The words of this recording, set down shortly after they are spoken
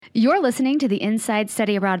You're listening to the Inside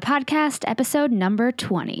Study Abroad podcast, episode number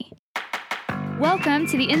 20. Welcome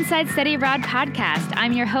to the Inside Study Abroad podcast.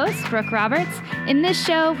 I'm your host, Brooke Roberts. In this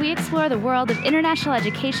show, we explore the world of international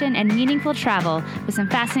education and meaningful travel with some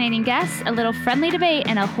fascinating guests, a little friendly debate,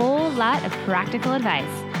 and a whole lot of practical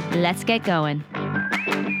advice. Let's get going.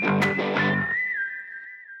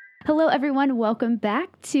 Hello, everyone. Welcome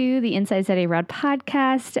back to the Inside Study Abroad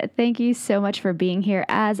podcast. Thank you so much for being here,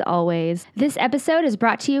 as always. This episode is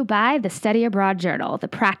brought to you by the Study Abroad Journal, the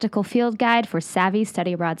practical field guide for savvy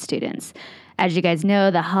study abroad students. As you guys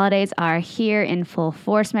know, the holidays are here in full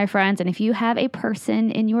force, my friends, and if you have a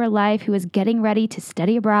person in your life who is getting ready to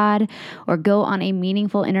study abroad or go on a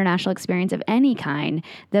meaningful international experience of any kind,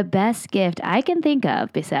 the best gift I can think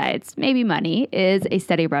of, besides maybe money, is a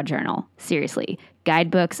study abroad journal. Seriously.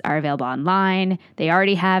 Guidebooks are available online. They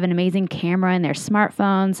already have an amazing camera in their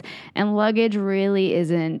smartphones, and luggage really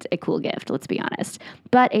isn't a cool gift, let's be honest.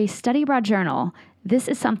 But a study abroad journal, this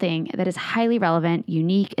is something that is highly relevant,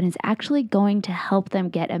 unique, and is actually going to help them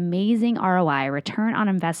get amazing ROI, return on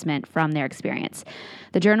investment from their experience.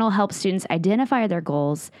 The journal helps students identify their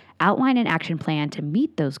goals, outline an action plan to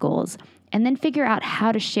meet those goals, and then figure out how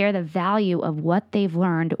to share the value of what they've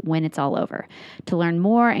learned when it's all over. To learn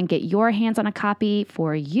more and get your hands on a copy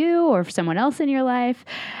for you or for someone else in your life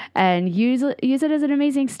and use it as an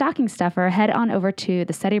amazing stocking stuffer, head on over to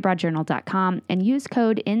thestudyabroadjournal.com and use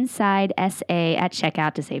code INSIDESA at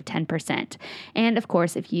checkout to save 10%. And of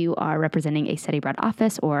course, if you are representing a study abroad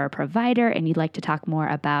office or a provider and you'd like to talk more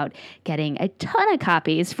about getting a ton of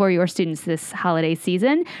copies for your students this holiday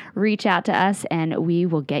season, reach out to us and we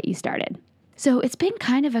will get you started. So it's been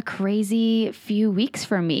kind of a crazy few weeks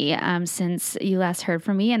for me since you last heard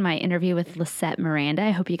from me in my interview with Lisette Miranda.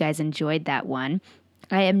 I hope you guys enjoyed that one.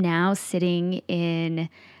 I am now sitting in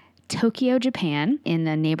Tokyo, Japan, in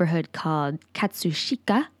a neighborhood called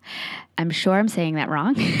Katsushika. I'm sure I'm saying that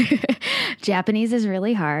wrong. Japanese is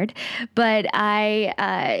really hard, but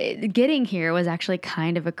getting here was actually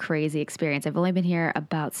kind of a crazy experience. I've only been here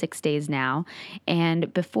about 6 days now,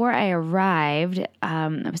 and before I arrived,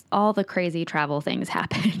 all the crazy travel things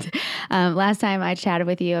happened. Last time I chatted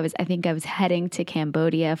with you, I think I was heading to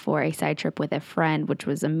Cambodia for a side trip with a friend, which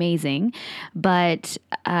was amazing, but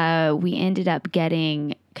we ended up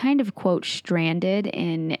getting kind of, quote, stranded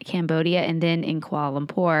in Cambodia and then in Kuala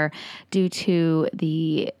Lumpur due to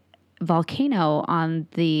the volcano on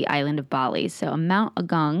the island of Bali. So Mount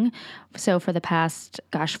Agung, so for the past,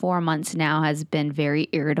 4 months now, has been very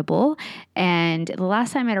irritable. And the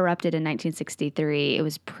last time it erupted in 1963, it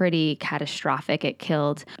was pretty catastrophic. It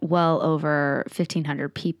killed well over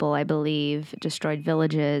 1,500 people, I believe, destroyed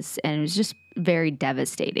villages, and it was just very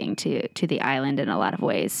devastating to the island in a lot of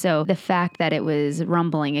ways. So the fact that it was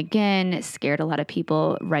rumbling again scared a lot of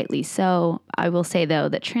people, rightly so. I will say, though,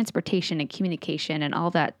 that transportation and communication and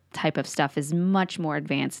all that type of stuff is much more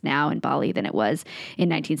advanced now in Bali than it was in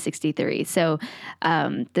 1963. So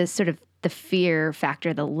the fear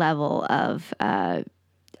factor, the level of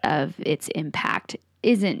its impact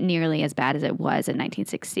isn't nearly as bad as it was in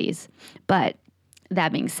 1960s. But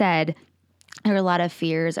that being said, there were a lot of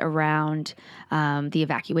fears around the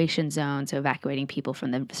evacuation zone, so evacuating people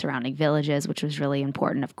from the surrounding villages, which was really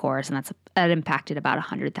important, of course, and that impacted about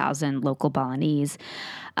 100,000 local Balinese.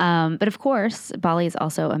 But of course, Bali is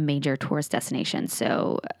also a major tourist destination,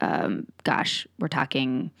 so we're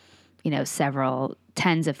talking, several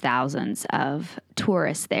tens of thousands of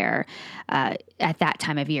tourists there at that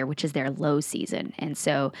time of year, which is their low season, and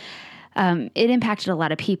so it impacted a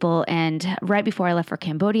lot of people. And right before I left for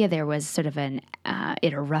Cambodia, there was it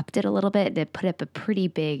erupted a little bit. It put up a pretty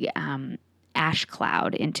big ash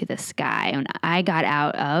cloud into the sky. And I got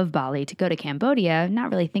out of Bali to go to Cambodia,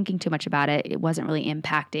 not really thinking too much about it. It wasn't really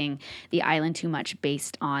impacting the island too much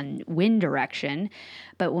based on wind direction.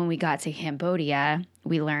 But when we got to Cambodia,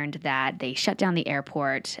 we learned that they shut down the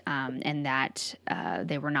airport and that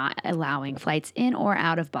they were not allowing flights in or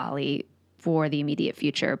out of Bali for the immediate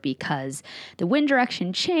future because the wind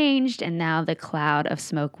direction changed and now the cloud of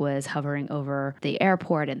smoke was hovering over the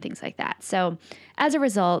airport and things like that. So as a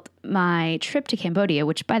result, my trip to Cambodia,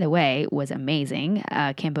 which by the way was amazing,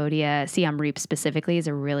 Cambodia, Siem Reap specifically, is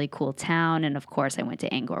a really cool town. And of course, I went to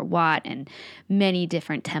Angkor Wat and many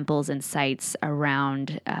different temples and sites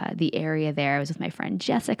around the area there. I was with my friend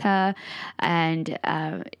Jessica, and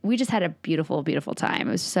we just had a beautiful, beautiful time.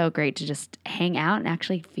 It was so great to just hang out and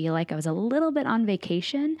actually feel like I was a little bit on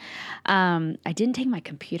vacation. I didn't take my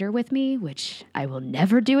computer with me, which I will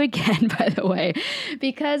never do again, by the way,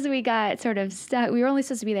 because we got sort of stuck. We were only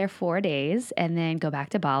supposed to be there 4 days and then go back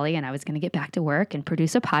to Bali, and I was going to get back to work and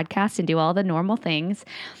produce a podcast and do all the normal things.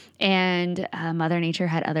 And Mother Nature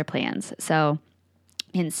had other plans. So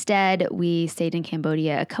instead, we stayed in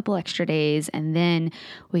Cambodia a couple extra days, and then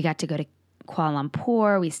we got to go to Kuala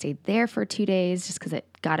Lumpur. We stayed there for 2 days just because it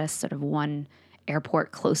got us sort of one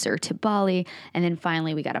airport closer to Bali. And then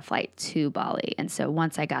finally we got a flight to Bali. And so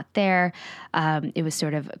once I got there, it was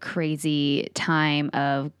sort of a crazy time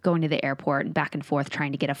of going to the airport and back and forth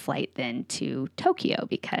trying to get a flight then to Tokyo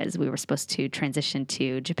because we were supposed to transition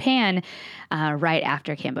to Japan right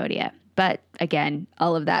after Cambodia. But again,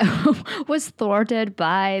 all of that was thwarted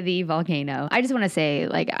by the volcano. I just want to say,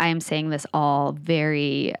 I am saying this all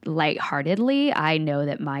very lightheartedly. I know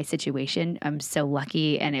that my situation, I'm so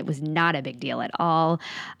lucky, and it was not a big deal at all.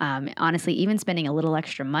 Honestly, even spending a little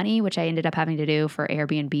extra money, which I ended up having to do for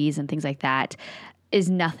Airbnbs and things like that, is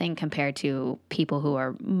nothing compared to people who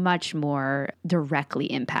are much more directly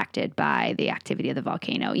impacted by the activity of the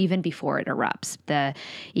volcano, even before it erupts. The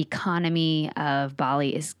economy of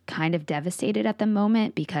Bali is kind of devastated at the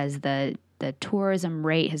moment because the tourism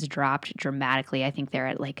rate has dropped dramatically. I think they're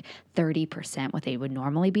at 30% what they would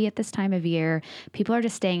normally be at this time of year. People are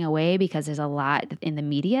just staying away because there's a lot in the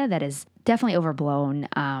media that is definitely overblown,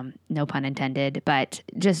 no pun intended, but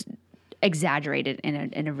just exaggerated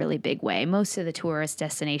in a really big way. Most of the tourist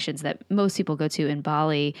destinations that most people go to in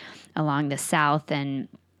Bali along the south and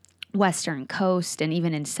western coast and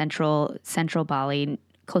even in central Bali,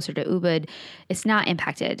 closer to Ubud, it's not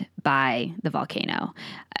impacted by the volcano.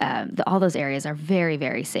 All those areas are very,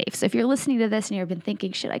 very safe. So if you're listening to this and you've been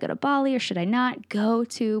thinking, should I go to Bali or should I not go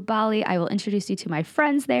to Bali? I will introduce you to my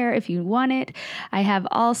friends there if you want it. I have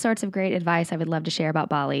all sorts of great advice I would love to share about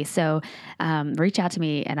Bali. So reach out to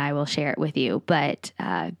me and I will share it with you. But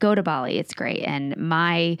go to Bali. It's great. And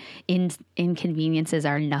my inconveniences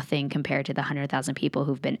are nothing compared to the 100,000 people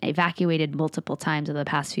who've been evacuated multiple times over the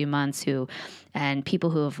past few months and people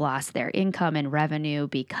who have lost their income and revenue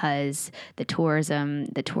because the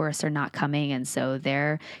tourists are not coming. And so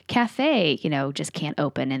their cafe, just can't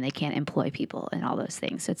open and they can't employ people and all those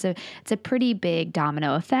things. So it's a pretty big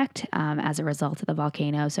domino effect as a result of the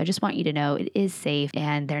volcano. So I just want you to know it is safe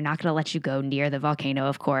and they're not going to let you go near the volcano,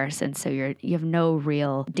 of course. And so you have no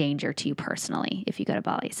real danger to you personally if you go to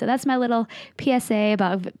Bali. So that's my little PSA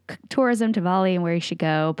about tourism to Bali and where you should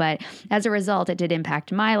go. But as a result, it did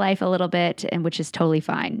impact my life a little bit, and which is totally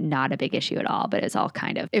fine. Not a big issue at all, but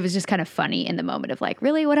it was just kind of funny in the moment of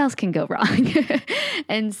really, what else can go wrong?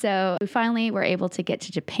 And so we finally were able to get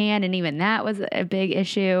to Japan, and even that was a big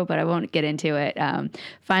issue, but I won't get into it.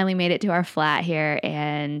 Finally made it to our flat here,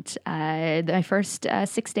 and my first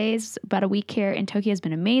 6 days, about a week here in Tokyo has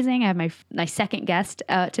been amazing. I have my second guest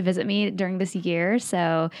to visit me during this year,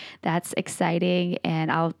 so that's exciting,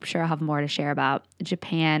 and I'll have more to share about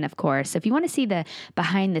Japan, of course. So if you want to see the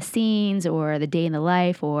behind the scenes or the day in the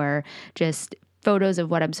life or just photos of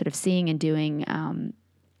what I'm sort of seeing and doing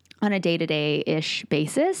on a day-to-day-ish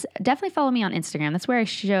basis, definitely follow me on Instagram. That's where I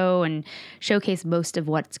show and showcase most of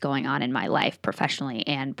what's going on in my life professionally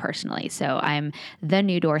and personally. So I'm The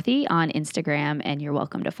New Dorothy on Instagram, and you're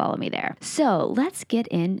welcome to follow me there. So let's get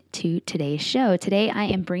into today's show. Today I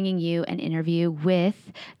am bringing you an interview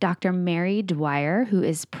with Dr. Mary Dwyer, who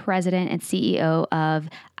is president and CEO of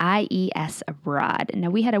IES Abroad. Now,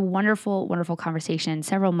 we had a wonderful, wonderful conversation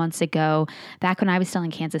several months ago, back when I was still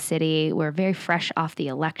in Kansas City. We're very fresh off the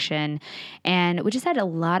election. And we just had a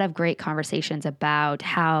lot of great conversations about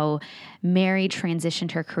how Mary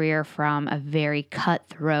transitioned her career from a very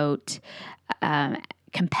cutthroat,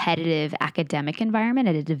 competitive academic environment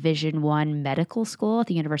at a Division I medical school at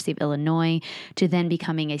the University of Illinois to then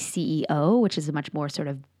becoming a CEO, which is a much more sort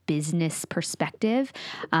of business perspective,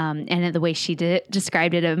 and the way she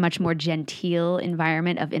described it, a much more genteel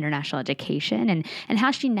environment of international education, and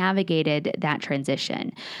how she navigated that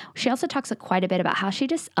transition. She also talks quite a bit about how she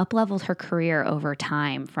just up-leveled her career over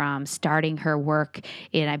time, from starting her work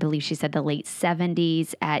in, I believe she said, the late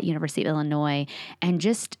 70s at University of Illinois, and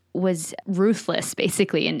just was ruthless,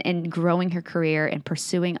 basically, in growing her career and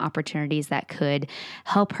pursuing opportunities that could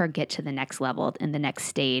help her get to the next level and the next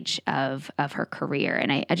stage of her career.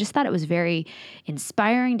 And I just thought it was very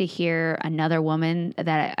inspiring to hear another woman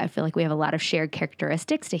that I feel like we have a lot of shared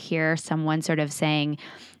characteristics, to hear someone sort of saying,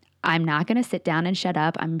 I'm not going to sit down and shut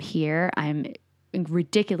up. I'm here. I'm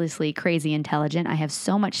ridiculously crazy intelligent. I have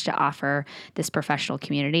so much to offer this professional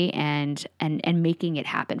community, and making it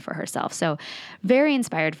happen for herself. So very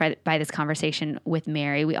inspired by this conversation with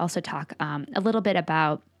Mary. We also talk a little bit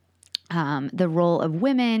about the role of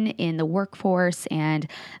women in the workforce and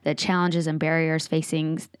the challenges and barriers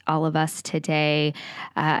facing all of us today,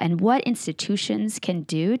 and what institutions can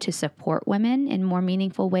do to support women in more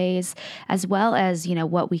meaningful ways, as well as,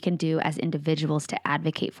 what we can do as individuals to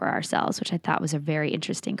advocate for ourselves, which I thought was a very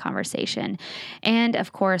interesting conversation. And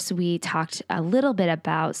of course, we talked a little bit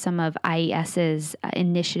about some of IES's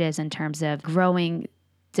initiatives in terms of growing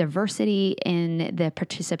diversity in the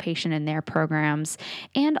participation in their programs,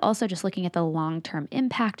 and also just looking at the long-term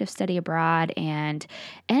impact of study abroad and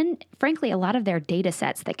frankly, a lot of their data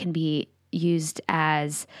sets that can be used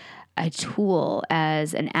as a tool,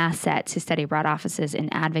 as an asset to study abroad offices in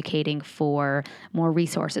advocating for more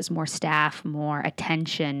resources, more staff, more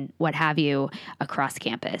attention, what have you, across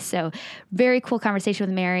campus. So very cool conversation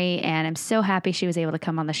with Mary, and I'm so happy she was able to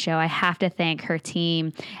come on the show. I have to thank her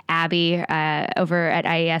team, Abby, over at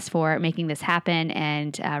IES, for making this happen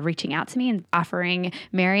and reaching out to me and offering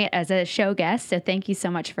Mary as a show guest. So thank you so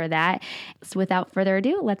much for that. So without further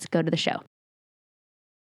ado, let's go to the show.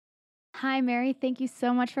 Hi, Mary. Thank you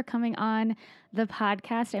so much for coming on the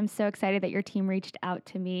podcast. I'm so excited that your team reached out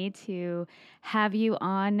to me to have you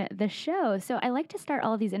on the show. So I like to start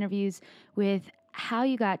all of these interviews with how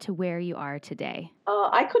you got to where you are today.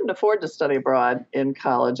 I couldn't afford to study abroad in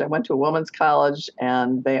college. I went to a women's college,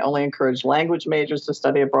 and they only encouraged language majors to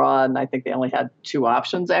study abroad. And I think they only had 2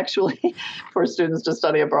 options, actually, for students to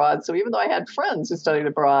study abroad. So even though I had friends who studied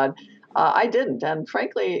abroad, I didn't. And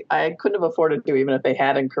frankly, I couldn't have afforded to, even if they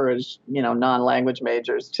had encouraged, non-language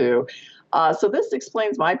majors to. So this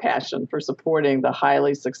explains my passion for supporting the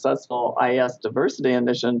highly successful IES diversity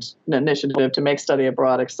initiative to make study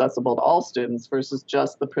abroad accessible to all students versus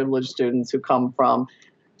just the privileged students who come from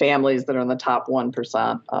families that are in the top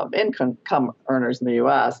 1% of income earners in the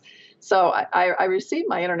U.S. So I received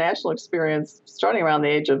my international experience starting around the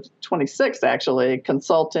age of 26, actually,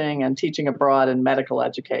 consulting and teaching abroad in medical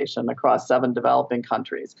education across 7 developing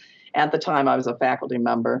countries. At the time, I was a faculty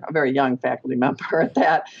member, a very young faculty member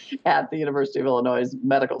at the University of Illinois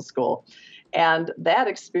Medical School. And that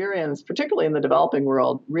experience, particularly in the developing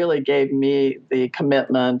world, really gave me the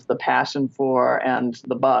commitment, the passion for, and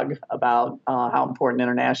the bug about how important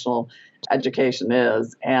international education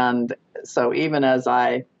is. And so even as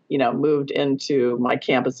I moved into my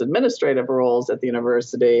campus administrative roles at the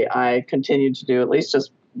university, I continued to do at least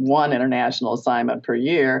just one international assignment per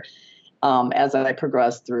year as I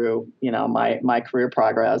progressed through, my career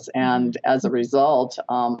progress. And as a result,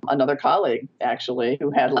 another colleague, actually,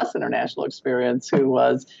 who had less international experience, who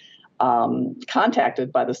was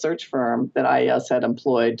contacted by the search firm that IES had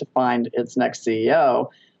employed to find its next CEO,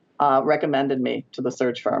 recommended me to the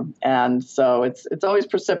search firm. And so it's always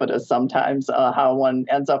precipitous sometimes how one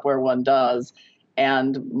ends up where one does.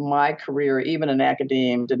 And my career, even in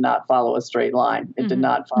academia, did not follow a straight line. It did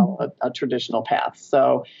not follow a traditional path.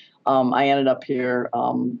 So I ended up here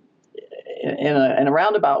in a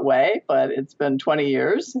roundabout way, but it's been 20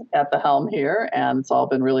 years at the helm here, and it's all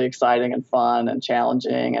been really exciting and fun and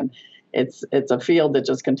challenging. And it's a field that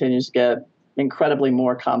just continues to get incredibly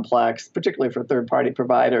more complex, particularly for third-party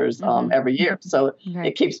providers every year. So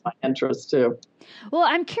It keeps my interest too. Well,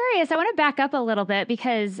 I'm curious. I want to back up a little bit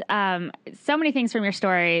because so many things from your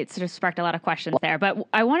story sort of sparked a lot of questions there. But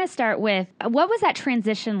I want to start with, what was that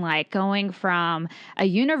transition like going from a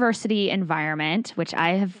university environment, which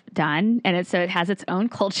I have done, and so it has its own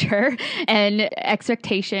culture and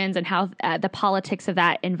expectations and how the politics of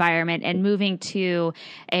that environment, and moving to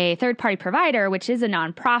a third-party provider, which is a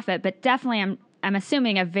nonprofit, but definitely I'm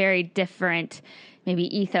assuming a very different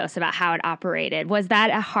maybe ethos about how it operated. Was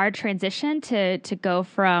that a hard transition to go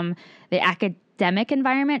from the academic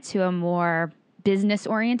environment to a more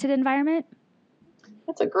business-oriented environment?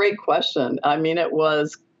 That's a great question. I mean, it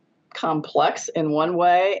was complex in one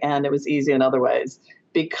way, and it was easy in other ways.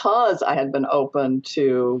 Because I had been open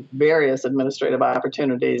to various administrative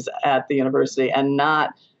opportunities at the university and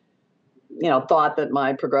not thought that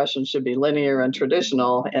my progression should be linear and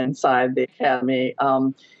traditional inside the academy,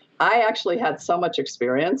 I actually had so much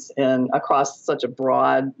experience across such a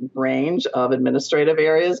broad range of administrative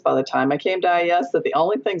areas by the time I came to IES that the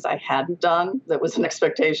only things I hadn't done that was an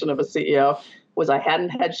expectation of a CEO was I hadn't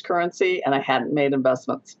hedged currency and I hadn't made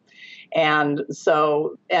investments. And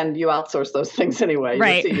you outsource those things anyway.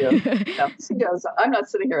 Right. CEOs, I'm not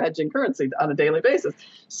sitting here hedging currency on a daily basis.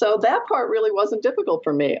 So that part really wasn't difficult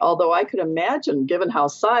for me, although I could imagine, given how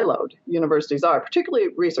siloed universities are, particularly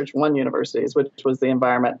Research One universities, which was the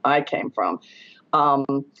environment I came from,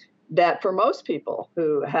 that for most people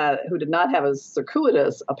who did not have as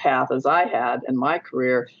circuitous a path as I had in my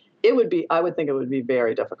career, I would think it would be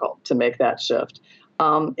very difficult to make that shift.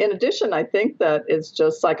 In addition, I think that it's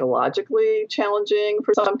just psychologically challenging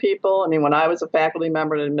for some people. I mean, when I was a faculty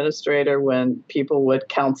member and administrator, when people would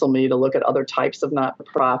counsel me to look at other types of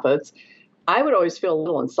not-for-profits, I would always feel a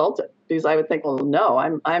little insulted because I would think, well, no,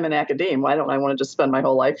 I'm an academe. Why don't I want to just spend my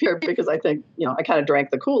whole life here? Because I think, I kind of drank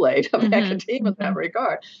the Kool-Aid of academia in that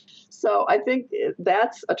regard. So I think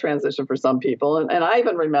that's a transition for some people. And I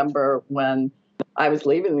even remember when I was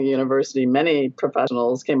leaving the university, many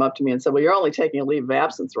professionals came up to me and said, well, you're only taking a leave of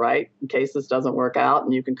absence, right? In case this doesn't work out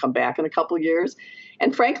and you can come back in a couple of years.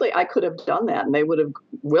 And frankly, I could have done that and they would have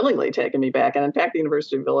willingly taken me back. And in fact, the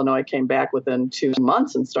University of Illinois came back within 2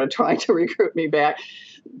 months and started trying to recruit me back.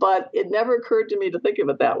 But it never occurred to me to think of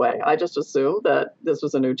it that way. I just assumed that this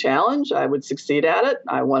was a new challenge. I would succeed at it.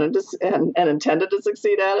 I wanted to and intended to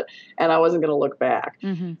succeed at it, and I wasn't going to look back.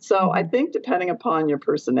 So I think depending upon your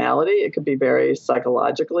personality, it could be very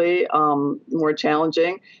psychologically more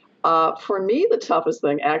challenging. For me, the toughest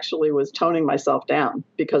thing actually was toning myself down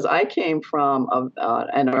because I came from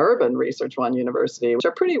an urban Research One university, which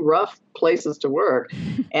are pretty rough places to work,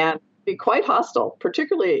 and be quite hostile,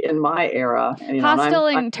 particularly in my era. Hostile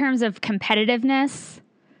in terms of competitiveness,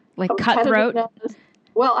 like cutthroat?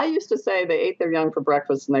 Well, I used to say they ate their young for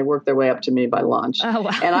breakfast and they worked their way up to me by lunch. Oh,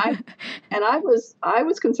 wow. And I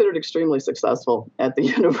was considered extremely successful at the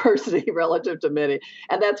university relative to many.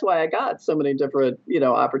 And that's why I got so many different,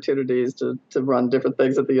 opportunities to run different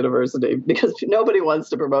things at the university, because nobody wants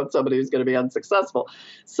to promote somebody who's going to be unsuccessful.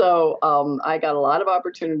 So I got a lot of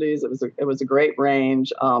opportunities. It was a great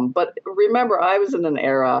range. But remember, I was in an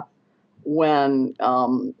era when,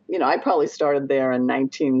 I probably started there in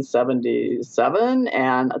 1977.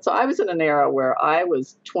 And so I was in an era where I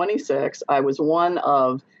was 26. I was one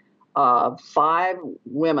of 5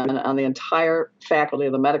 women on the entire faculty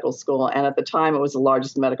of the medical school. And at the time, it was the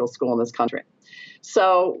largest medical school in this country.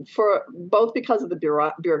 So for both because of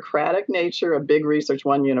the bureaucratic nature of big Research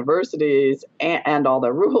One universities and all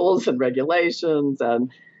the rules and regulations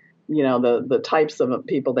and the types of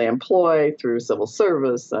people they employ through civil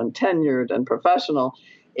service and tenured and professional,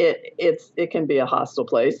 it can be a hostile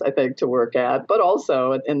place, I think, to work at. But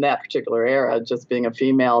also in that particular era, just being a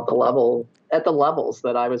female at the levels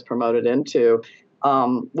that I was promoted into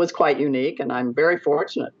was quite unique. And I'm very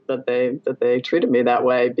fortunate that they treated me that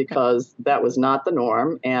way, because that was not the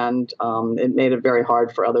norm. And it made it very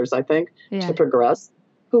hard for others, I think, to progress,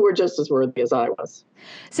 who were just as worthy as I was.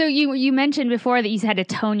 So you mentioned before that you had to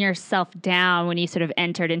tone yourself down when you sort of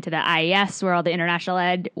entered into the IES world, the international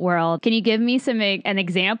ed world. Can you give me an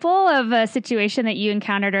example of a situation that you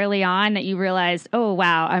encountered early on that you realized, oh,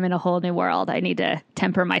 wow, I'm in a whole new world. I need to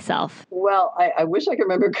temper myself? Well, I wish I could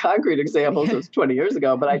remember concrete examples. It was 20 years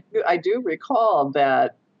ago, but I do recall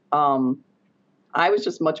that I was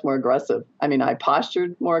just much more aggressive. I mean, I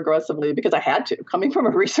postured more aggressively because I had to. Coming from a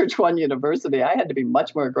Research One university, I had to be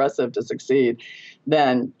much more aggressive to succeed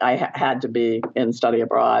than I had to be in study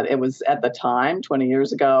abroad. It was, at the time, 20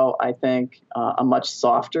 years ago, I think, a much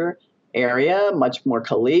softer area, much more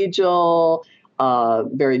collegial,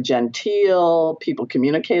 very genteel. People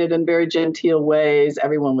communicated in very genteel ways.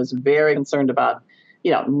 Everyone was very concerned about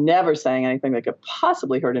never saying anything that could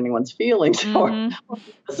possibly hurt anyone's feelings or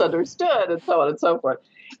misunderstood, and so on and so forth.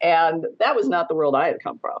 And that was not the world I had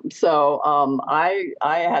come from. So I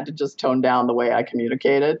had to just tone down the way I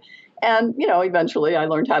communicated. And, eventually I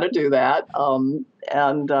learned how to do that.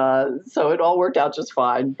 So it all worked out just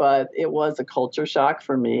fine. But it was a culture shock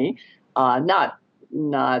for me, not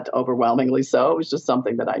overwhelmingly so. It was just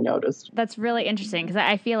something that I noticed. That's really interesting, because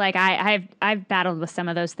I feel like I've battled with some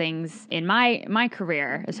of those things in my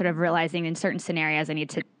career, sort of realizing in certain scenarios I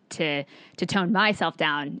need to tone myself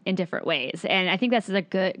down in different ways. And I think this is a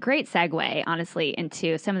great segue, honestly,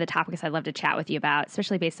 into some of the topics I'd love to chat with you about,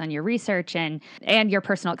 especially based on your research and your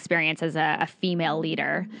personal experience as a female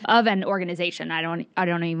leader of an organization. I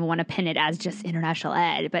don't even want to pin it as just international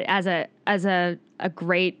ed, but as a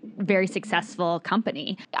great, very successful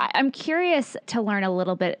company. I'm curious to learn a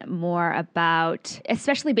little bit more about,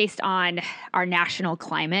 especially based on our national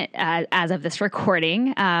climate as of this recording.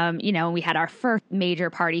 We had our first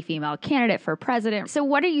major party female candidate for president. So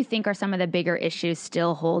what do you think are some of the bigger issues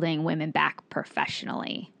still holding women back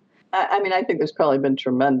professionally? I think there's probably been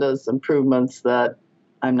tremendous improvements that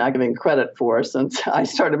I'm not giving credit for since I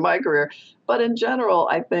started my career. But in general,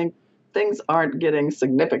 I think things aren't getting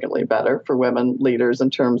significantly better for women leaders in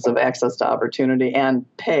terms of access to opportunity and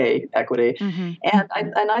pay equity. Mm-hmm.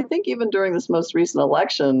 And I think even during this most recent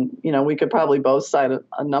election, we could probably both cite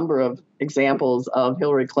a number of examples of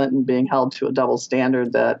Hillary Clinton being held to a double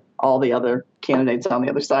standard that all the other candidates on the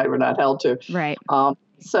other side were not held to. Right.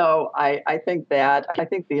 So I think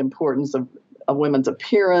the importance of women's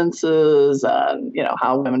appearances and,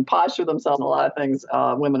 how women posture themselves and a lot of things,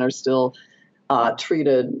 women are still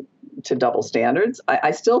treated to double standards.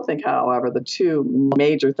 I still think, however, the two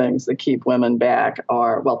major things that keep women back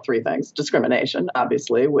are, well, three things. Discrimination,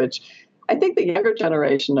 obviously, which I think the younger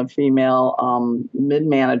generation of female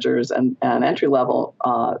mid-managers and entry-level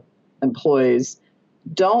employees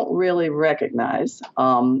don't really recognize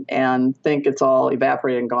and think it's all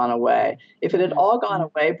evaporated and gone away. If it had all gone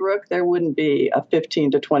away, Brooke, there wouldn't be a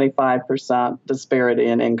 15 to 25% disparity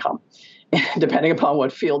in income, depending upon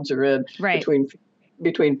what field you're in, right,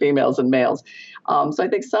 between females and males. So I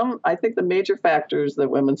think the major factors that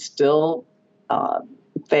women still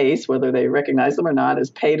face, whether they recognize them or not, is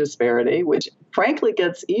pay disparity, which frankly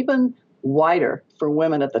gets even wider for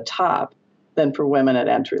women at the top than for women at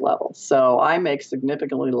entry level. So I make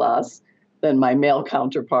significantly less than my male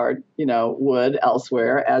counterpart, would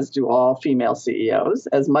elsewhere, as do all female CEOs,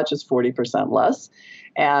 as much as 40% less.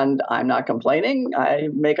 And I'm not complaining. I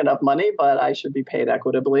make enough money, but I should be paid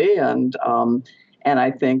equitably. And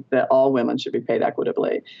I think that all women should be paid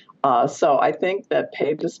equitably. So I think that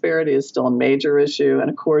pay disparity is still a major issue. And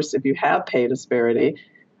of course, if you have pay disparity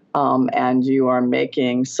and you are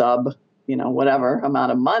making sub, whatever amount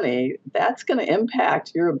of money, that's going to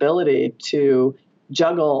impact your ability to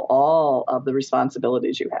juggle all of the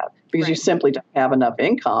responsibilities you have, because you simply don't have enough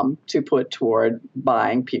income to put toward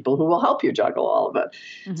buying people who will help you juggle all of it.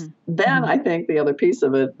 Mm-hmm. Then I think the other piece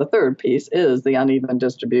of it, the third piece, is the uneven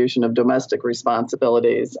distribution of domestic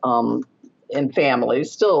responsibilities in families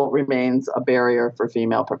still remains a barrier for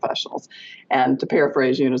female professionals. And to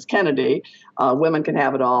paraphrase Eunice Kennedy, women can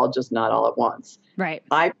have it all, just not all at once. Right.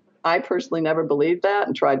 I personally never believed that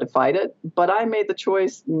and tried to fight it, but I made the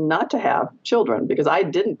choice not to have children because I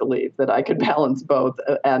didn't believe that I could balance both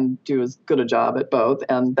and do as good a job at both.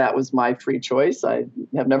 And that was my free choice. I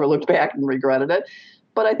have never looked back and regretted it.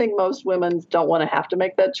 But I think most women don't want to have to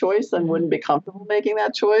make that choice and wouldn't be comfortable making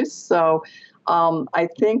that choice. So I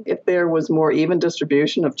think if there was more even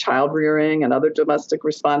distribution of child rearing and other domestic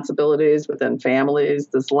responsibilities within families,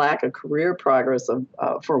 this lack of career progress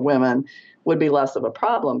for women would be less of a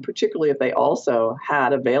problem, particularly if they also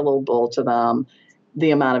had available to them the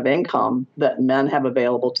amount of income that men have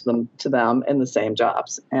available to them in the same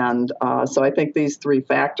jobs. And so I think these three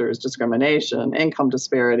factors, discrimination, income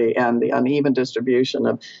disparity, and the uneven distribution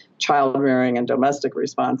of child rearing and domestic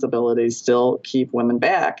responsibilities still keep women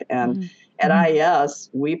back. And at IES,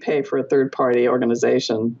 we pay for a third-party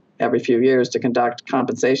organization every few years to conduct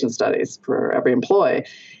compensation studies for every employee.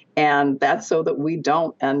 And that's so that we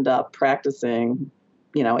don't end up practicing,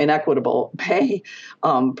 inequitable pay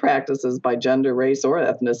practices by gender, race, or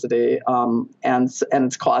ethnicity. And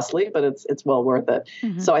it's costly, but it's well worth it.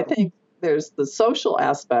 Mm-hmm. So I think there's the social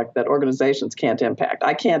aspect that organizations can't impact.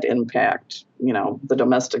 I can't impact, the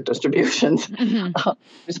domestic distributions of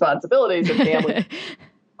responsibilities and families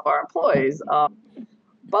of our employees.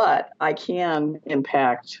 But I can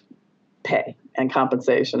impact pay and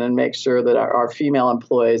compensation and make sure that our female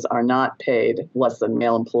employees are not paid less than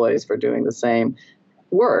male employees for doing the same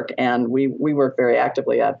work. And we work very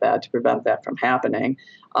actively at that to prevent that from happening.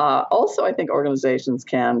 Also, I think organizations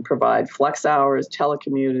can provide flex hours,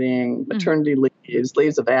 telecommuting, maternity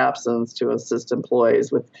leaves of absence to assist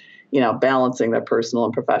employees with, balancing their personal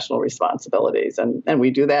and professional responsibilities. And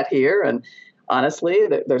we do that here. And honestly,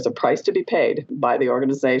 there's a price to be paid by the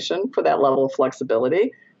organization for that level of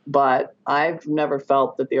flexibility. But I've never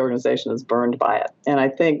felt that the organization is burned by it. And I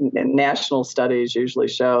think national studies usually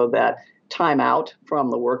show that time out from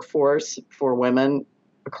the workforce for women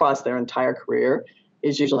across their entire career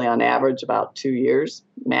is usually on average about 2 years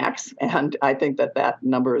max. And I think that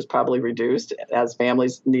number is probably reduced as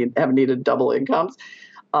families have needed double incomes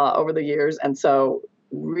over the years. And so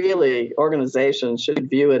really organizations should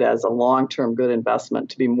view it as a long-term good investment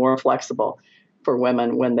to be more flexible for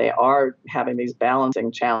women when they are having these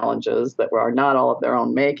balancing challenges that are not all of their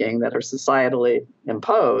own making, that are societally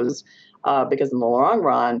imposed, because in the long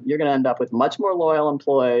run, you're going to end up with much more loyal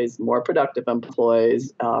employees, more productive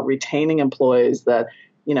employees, retaining employees that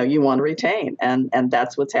you want to retain. And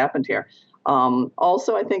that's what's happened here.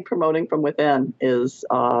 Also, I think promoting from within is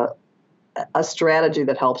a strategy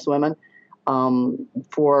that helps women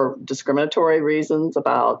for discriminatory reasons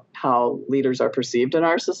about how leaders are perceived in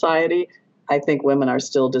our society. I think women are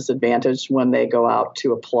still disadvantaged when they go out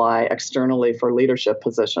to apply externally for leadership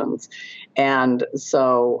positions. And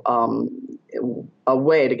so a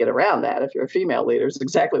way to get around that, if you're a female leader, is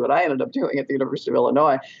exactly what I ended up doing at the University of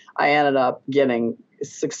Illinois. I ended up getting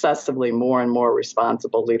successively more and more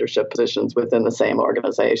responsible leadership positions within the same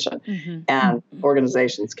organization. And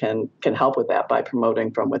organizations can help with that by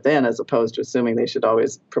promoting from within as opposed to assuming they should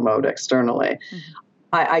always promote externally.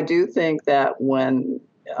 I do think that when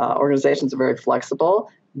organizations are very flexible,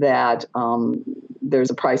 that there's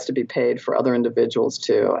a price to be paid for other individuals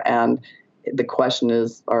too. And the question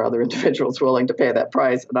is, are other individuals willing to pay that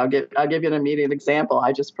price? And I'll give you an immediate example.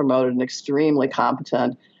 I just promoted an extremely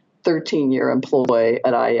competent 13-year employee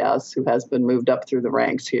at IES who has been moved up through the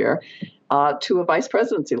ranks here to a vice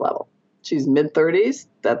presidency level. She's mid-30s.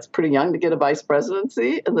 That's pretty young to get a vice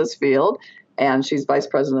presidency in this field. And she's vice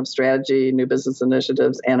president of strategy, new business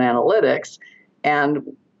initiatives, and analytics.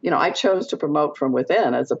 And, I chose to promote from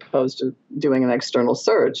within as opposed to doing an external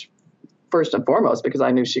search, first and foremost, because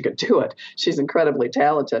I knew she could do it. She's incredibly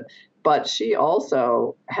talented. But she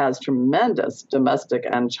also has tremendous domestic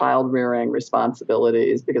and child rearing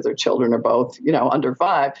responsibilities because her children are both, under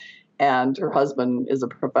 5. And her husband is a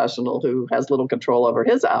professional who has little control over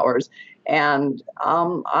his hours. And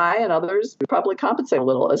I and others probably compensate a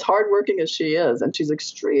little, as hardworking as she is. And she's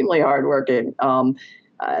extremely hardworking.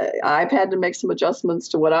 I've had to make some adjustments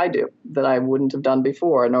to what I do that I wouldn't have done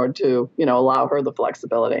before in order to, allow her the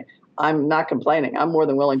flexibility. I'm not complaining. I'm more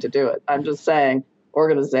than willing to do it. I'm just saying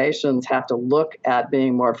organizations have to look at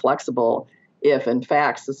being more flexible if, in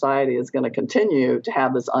fact, society is going to continue to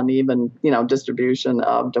have this uneven, distribution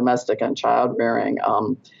of domestic and child rearing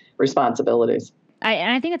responsibilities.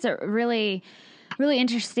 I think it's a really, really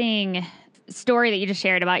interesting story that you just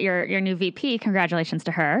shared about your new VP. Congratulations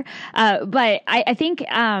to her. But I think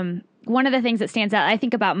one of the things that stands out, I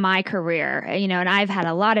think about my career, and I've had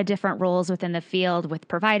a lot of different roles within the field with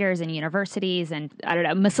providers and universities and,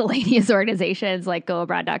 miscellaneous organizations like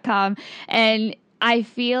GoAbroad.com. And I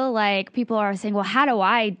feel like people are saying, well, how do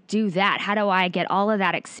I do that? How do I get all of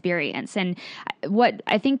that experience? And what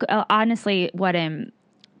I think, honestly, what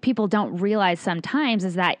people don't realize sometimes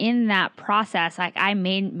is that in that process, like I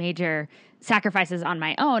made major sacrifices on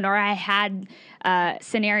my own, or I had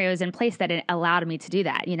scenarios in place that allowed me to do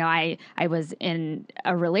that. I was in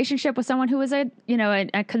a relationship with someone who was a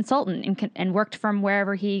consultant and worked from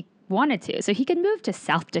wherever he wanted to. So he could move to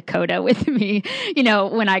South Dakota with me,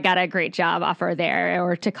 when I got a great job offer there,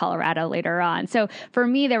 or to Colorado later on. So for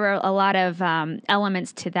me, there were a lot of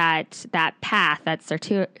elements to that path, that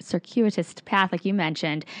circuitous path, like you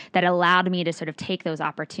mentioned, that allowed me to sort of take those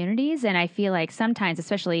opportunities. And I feel like sometimes,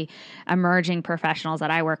 especially emerging professionals that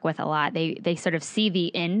I work with a lot, they sort of see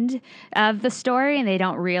the end of the story and they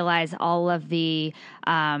don't realize all of the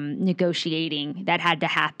negotiating that had to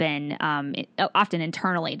happen, often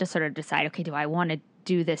internally, to sort of decide, okay, do I want to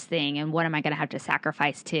do this thing, and what am I going to have to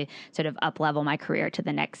sacrifice to sort of up-level my career to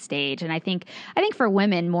the next stage? And I think for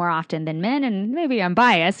women more often than men, and maybe I'm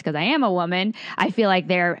biased because I am a woman, I feel like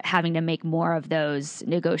they're having to make more of those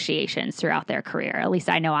negotiations throughout their career. At least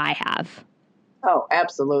I know I have. Oh,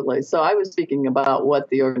 absolutely. So I was speaking about what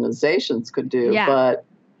the organizations could do, but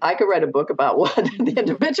I could write a book about what the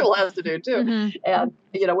individual has to do too. And,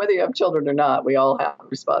 whether you have children or not, we all have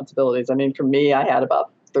responsibilities. I mean, for me, I had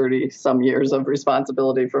about 30 some years of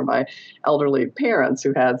responsibility for my elderly parents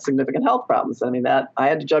who had significant health problems. I mean, that I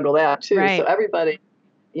had to juggle that too. Right. So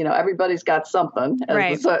everybody's got something,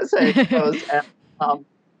 as the saying goes.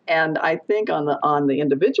 And I think on the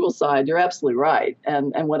individual side, you're absolutely right.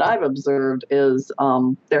 And what I've observed is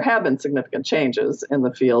there have been significant changes in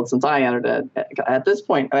the field since I entered it. At this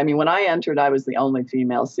point, I mean, when I entered, I was the only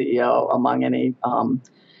female CEO among any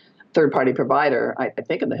third-party provider, I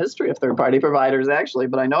think in the history of third-party providers, actually,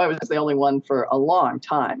 but I know I was the only one for a long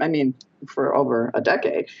time. I mean, for over a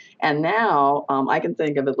decade. And now I can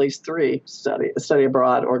think of at least 3 study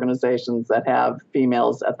abroad organizations that have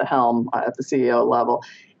females at the helm, at the CEO level,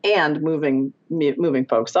 and moving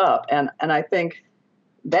folks up. And I think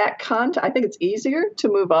I think it's easier to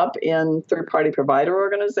move up in third-party provider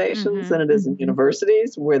organizations than it is in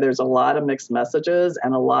universities, where there's a lot of mixed messages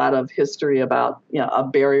and a lot of history about,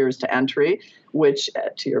 of barriers to entry, which,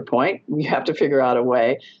 to your point, you have to figure out a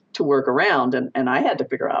way to work around. And I had to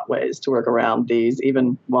figure out ways to work around these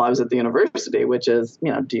even while I was at the university, which is,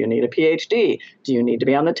 do you need a PhD? Do you need to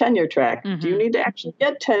be on the tenure track? Do you need to actually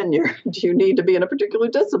get tenure? Do you need to be in a particular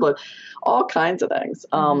discipline? All kinds of things.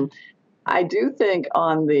 I do think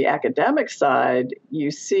on the academic side,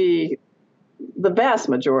 you see the vast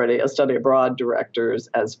majority of study abroad directors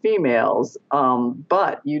as females,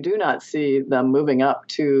 but you do not see them moving up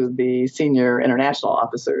to the senior international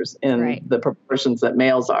officers in the proportions that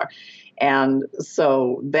males are. And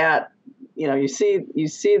so that, you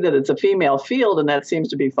see that it's a female field, and that seems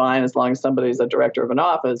to be fine as long as somebody's a director of an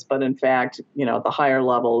office. But in fact, at the higher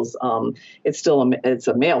levels, it's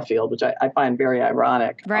a male field, which I find very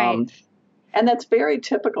ironic. Right. And that's very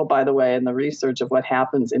typical, by the way, in the research of what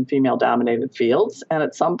happens in female-dominated fields. And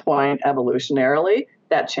at some point, evolutionarily,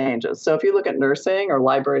 that changes. So if you look at nursing or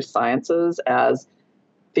library sciences as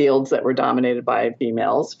fields that were dominated by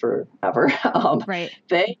females forever, right.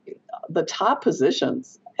 The top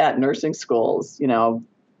positions at nursing schools,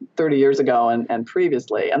 30 years ago and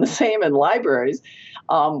previously, and the same in libraries,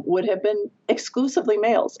 would have been exclusively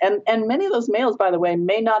males. And many of those males, by the way,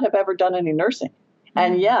 may not have ever done any nursing. Mm-hmm.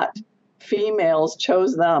 And yet, females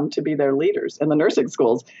chose them to be their leaders in the nursing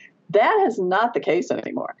schools. That is not the case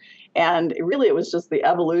anymore. And really, it was just the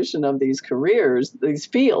evolution of these careers, these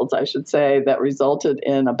fields, I should say, that resulted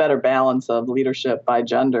in a better balance of leadership by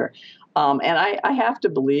gender. And I have to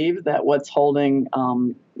believe that what's holding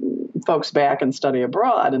folks back in study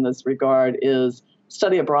abroad in this regard is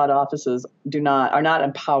study abroad offices are not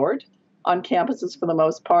empowered on campuses for the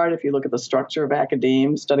most part. If you look at the structure of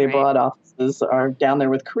academe, study abroad offices are down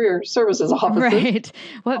there with career services offices. Right.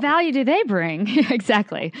 What value do they bring?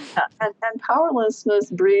 Exactly. And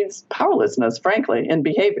powerlessness breeds powerlessness, frankly, in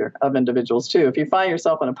behavior of individuals too. If you find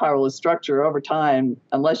yourself in a powerless structure over time,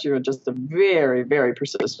 unless you're just a very, very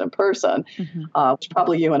persistent person, which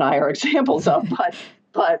probably you and I are examples of,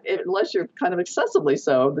 but unless you're kind of excessively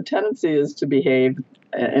so, the tendency is to behave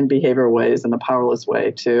in behavioral ways, in a powerless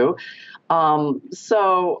way too. I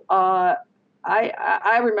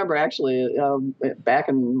remember actually back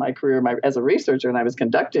in my career as a researcher, and I was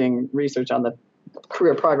conducting research on the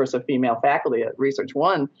career progress of female faculty at Research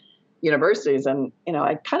One universities. And,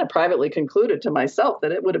 I kind of privately concluded to myself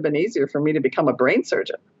that it would have been easier for me to become a brain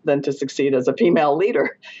surgeon than to succeed as a female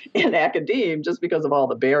leader in academe, just because of all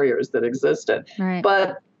the barriers that existed. Right.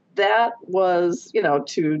 But that was,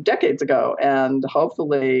 2 decades ago. And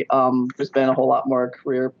hopefully there's been a whole lot more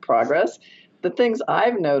career progress. The things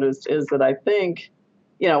I've noticed is that I think,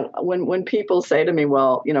 when people say to me,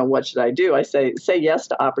 well, what should I do? I say yes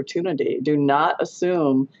to opportunity. Do not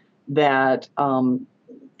assume that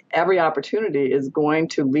every opportunity is going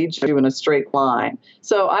to lead you in a straight line.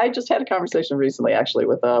 So I just had a conversation recently, actually,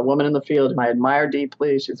 with a woman in the field whom I admire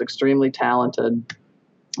deeply. She's extremely talented.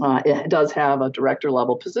 It does have a director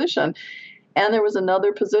level position. And there was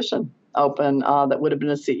another position open that would have been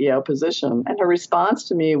a CEO position. And her response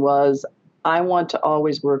to me was, I want to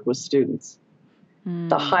always work with students.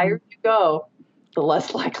 The higher you go, the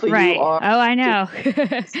less likely you are. Oh, I know.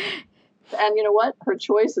 And you know what? Her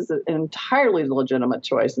choice is an entirely legitimate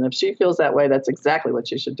choice. And if she feels that way, that's exactly what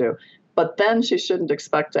she should do. But then she shouldn't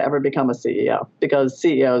expect to ever become a CEO, because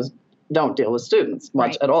CEOs don't deal with students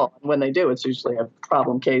much at all. And when they do, it's usually a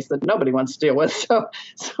problem case that nobody wants to deal with. So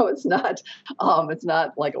it's not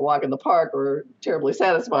like a walk in the park or terribly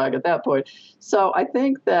satisfying at that point. So I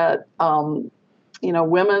think that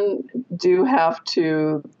women do have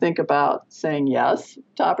to think about saying yes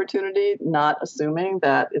to opportunity, not assuming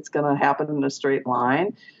that it's going to happen in a straight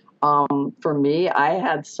line. For me, I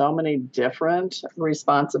had so many different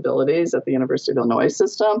responsibilities at the University of Illinois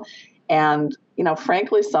system. And,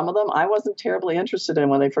 frankly, some of them I wasn't terribly interested in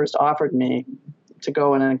when they first offered me to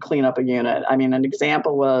go in and clean up a unit. I mean, an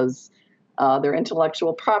example was their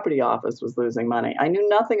intellectual property office was losing money. I knew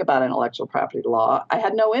nothing about intellectual property law. I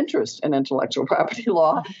had no interest in intellectual property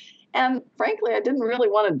law. And frankly, I didn't really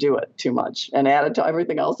want to do it too much and add it to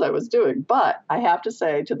everything else I was doing. But I have to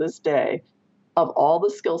say, to this day, of all the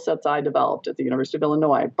skill sets I developed at the University of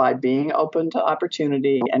Illinois by being open to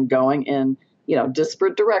opportunity and going in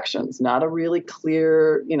disparate directions, not a really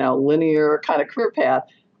clear, linear kind of career path,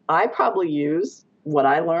 I probably use what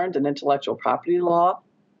I learned in intellectual property law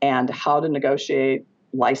and how to negotiate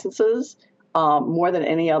licenses more than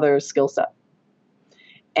any other skill set.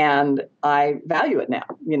 And I value it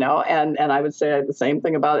now, and I would say the same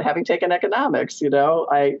thing about having taken economics.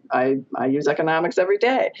 I use economics every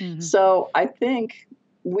day. Mm-hmm. So I think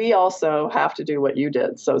we also have to do what you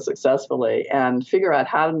did so successfully and figure out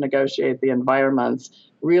how to negotiate the environments,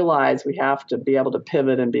 realize we have to be able to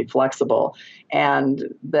pivot and be flexible,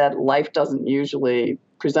 and that life doesn't usually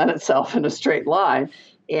present itself in a straight line.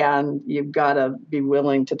 And you've got to be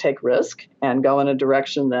willing to take risk and go in a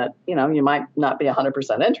direction that, you might not be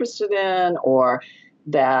 100% interested in, or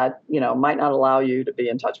that, might not allow you to be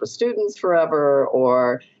in touch with students forever,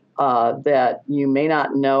 or that you may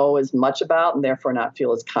not know as much about and therefore not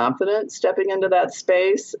feel as confident stepping into that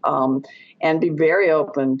space, and be very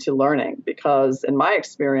open to learning. Because in my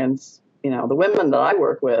experience, the women that I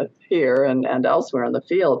work with here and elsewhere in the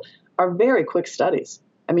field are very quick studies.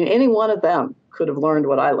 I mean, any one of them could have learned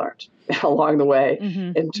what I learned along the way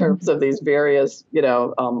in terms of these various,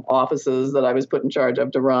 offices that I was put in charge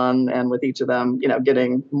of to run, and with each of them,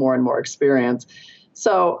 getting more and more experience.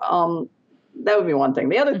 So that would be one thing.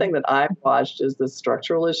 The other thing that I've watched is the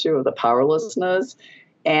structural issue of the powerlessness.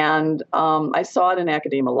 And I saw it in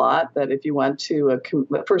academia a lot, that if you went to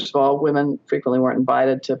first of all, women frequently weren't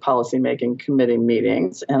invited to policymaking committee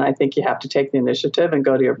meetings. And I think you have to take the initiative and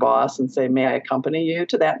go to your boss and say, may I accompany you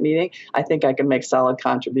to that meeting? I think I can make solid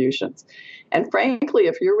contributions. And frankly,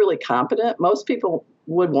 if you're really competent, most people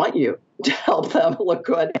would want you to help them look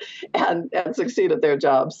good and succeed at their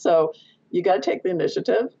jobs. So you got to take the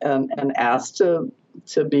initiative and ask to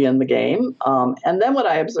be in the game. And then what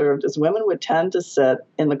I observed is women would tend to sit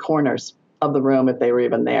in the corners of the room if they were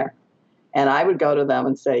even there. And I would go to them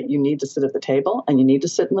and say, you need to sit at the table and you need to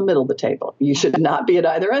sit in the middle of the table. You should not be at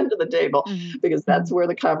either end of the table because that's where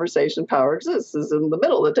the conversation power exists, is in the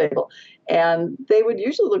middle of the table. And they would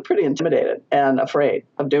usually look pretty intimidated and afraid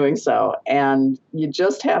of doing so. And you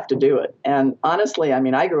just have to do it. And honestly, I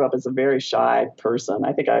mean, I grew up as a very shy person.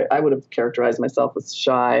 I think I would have characterized myself as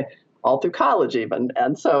shy all through college even.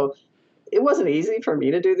 And so it wasn't easy for me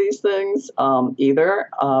to do these things either,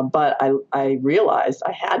 but I realized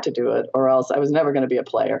I had to do it or else I was never going to be a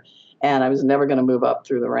player. And I was never going to move up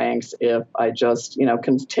through the ranks if I just,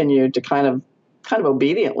 continued to kind of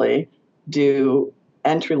obediently do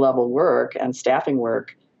entry-level work and staffing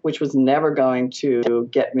work, which was never going to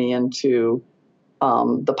get me into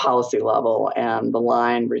the policy level and the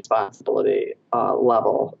line responsibility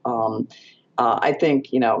level. I think,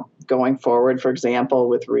 going forward, for example,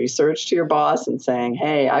 with research to your boss and saying,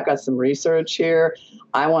 hey, I've got some research here.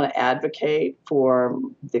 I want to advocate for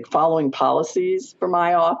the following policies for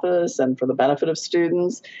my office and for the benefit of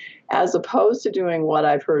students, as opposed to doing what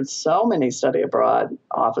I've heard so many study abroad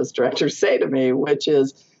office directors say to me, which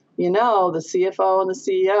is, the CFO and the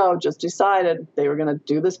CEO just decided they were going to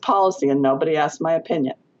do this policy and nobody asked my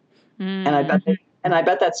opinion. And I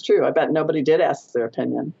bet that's true. I bet nobody did ask their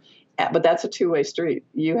opinion. But that's a two-way street.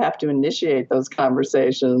 You have to initiate those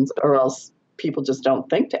conversations or else people just don't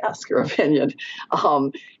think to ask your opinion.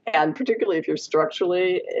 And particularly if you're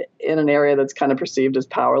structurally in an area that's kind of perceived as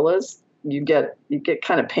powerless, you get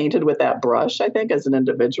kind of painted with that brush, I think, as an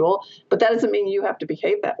individual. But that doesn't mean you have to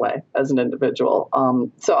behave that way as an individual.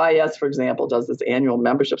 So IES, for example, does this annual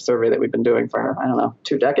membership survey that we've been doing for,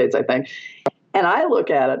 2 decades, I think. And I look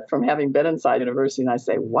at it from having been inside university and I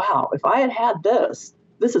say, wow, if I had this,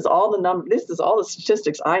 this is all the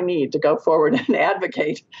statistics I need to go forward and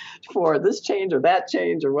advocate for this change or that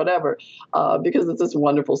change or whatever, because it's this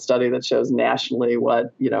wonderful study that shows nationally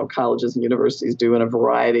what, colleges and universities do in a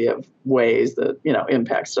variety of ways that,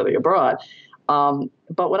 impact study abroad.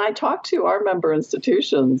 But when I talk to our member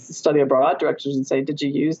institutions, study abroad directors, and say, did you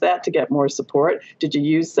use that to get more support? Did you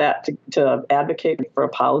use that to advocate for a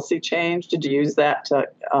policy change? Did you use that to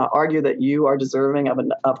argue that you are deserving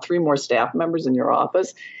of 3 more staff members in your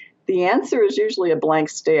office? The answer is usually a blank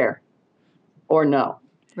stare or no.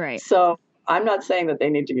 Right. So I'm not saying that they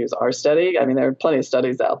need to use our study. I mean, there are plenty of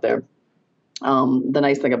studies out there. The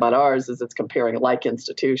nice thing about ours is it's comparing like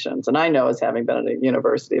institutions. And I know, as having been at a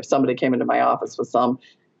university, if somebody came into my office with some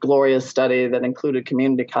glorious study that included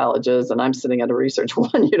community colleges and I'm sitting at a Research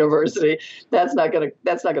One university, that's not going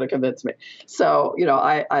to convince me. So,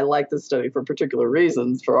 I like this study for particular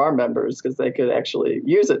reasons for our members because they could actually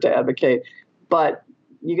use it to advocate. But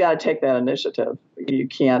you got to take that initiative. You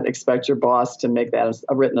can't expect your boss to make that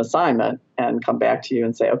a written assignment and come back to you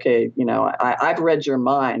and say, okay, I've read your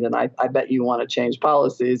mind and I bet you want to change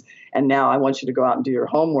policies. And now I want you to go out and do your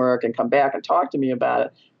homework and come back and talk to me about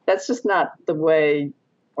it. That's just not the way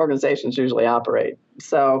organizations usually operate.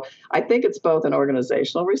 So I think it's both an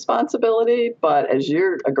organizational responsibility, but as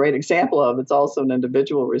you're a great example of, it's also an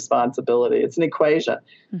individual responsibility. It's an equation.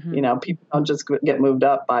 People don't just get moved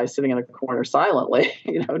up by sitting in a corner silently,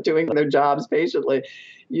 doing their jobs patiently.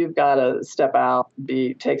 You've got to step out,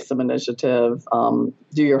 take some initiative,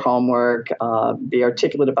 do your homework, be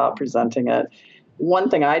articulate about presenting it. One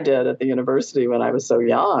thing I did at the university when I was so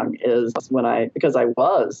young is because I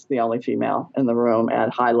was the only female in the room at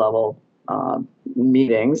high level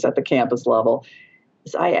meetings at the campus level,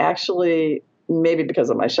 is I actually, maybe because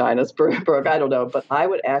of my shyness, Brooke, I don't know, but I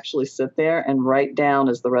would actually sit there and write down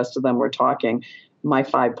as the rest of them were talking my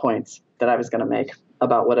 5 points that I was going to make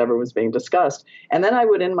about whatever was being discussed. And then I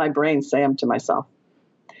would in my brain say them to myself.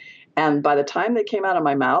 And by the time they came out of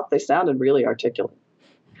my mouth, they sounded really articulate.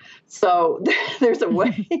 So there's a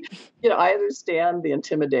way, I understand the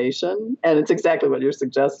intimidation, and it's exactly what you're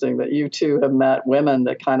suggesting, that you too have met women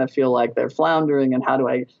that kind of feel like they're floundering, and how do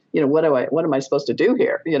I, what am I supposed to do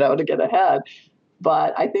here, to get ahead?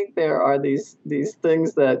 But I think there are these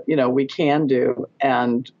things that, we can do,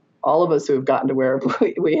 and all of us who have gotten to where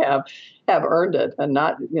we have earned it, and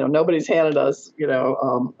not, nobody's handed us,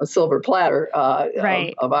 a silver platter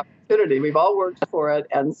right. of opportunity. We've all worked for it,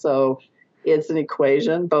 and so it's an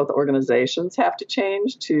equation. Both organizations have to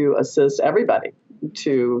change to assist everybody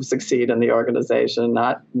to succeed in the organization,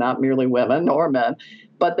 not merely women or men.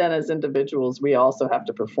 But then as individuals, we also have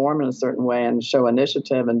to perform in a certain way and show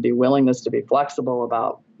initiative and be willingness to be flexible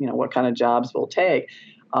about, what kind of jobs we'll take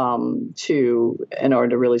in order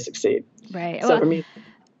to really succeed. Right. So for me,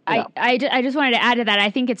 I just wanted to add to that. I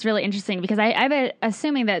think it's really interesting because I'm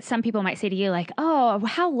assuming that some people might say to you like, oh,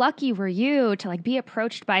 how lucky were you to be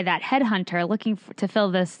approached by that headhunter looking to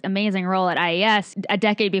fill this amazing role at IES a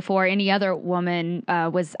decade before any other woman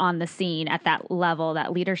was on the scene at that level,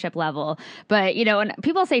 that leadership level. But, when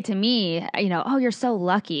people say to me, oh, you're so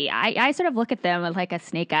lucky, I sort of look at them with like a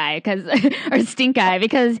snake eye or stink eye,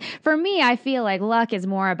 because for me, I feel like luck is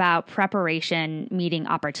more about preparation meeting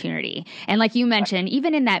opportunity. And like you mentioned,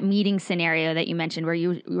 even in that meeting scenario that you mentioned where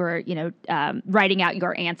you were, writing out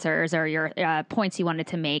your answers or your points you wanted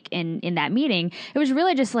to make in that meeting, it was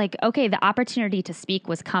really just like, okay, the opportunity to speak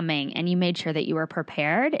was coming, and you made sure that you were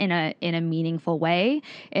prepared in a meaningful way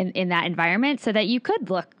in that environment so that you could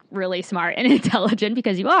look really smart and intelligent,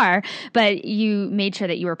 because you are, but you made sure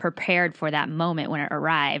that you were prepared for that moment when it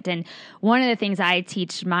arrived. And one of the things I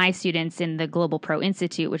teach my students in the Global Pro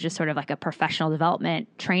Institute, which is sort of like a professional development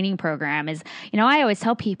training program, is, I always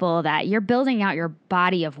tell people that you're building out your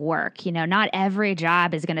body of work. Not every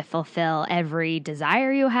job is going to fulfill every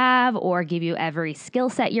desire you have or give you every skill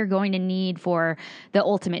set you're going to need for the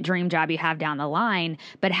ultimate dream job you have down the line.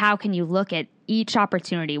 But how can you look at each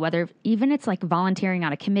opportunity, whether even it's like volunteering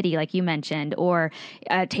on a committee, like you mentioned, or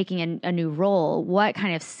taking a new role, what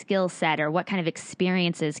kind of skill set or what kind of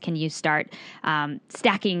experiences can you start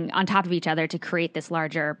stacking on top of each other to create this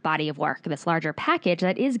larger body of work, this larger package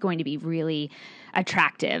that is going to be really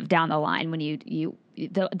attractive down the line when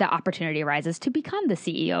the opportunity arises to become the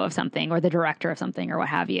CEO of something or the director of something or what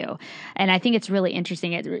have you. And I think it's really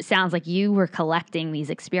interesting. It sounds like you were collecting these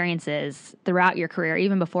experiences throughout your career,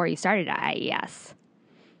 even before you started at IES.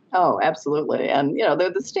 Oh, absolutely. And,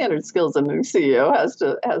 they're the standard skills a new CEO has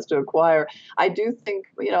to acquire. I do think,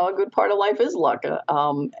 a good part of life is luck.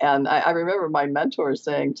 And I remember my mentor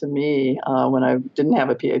saying to me when I didn't have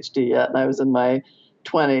a PhD yet and I was in my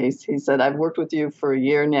 20s, he said, I've worked with you for a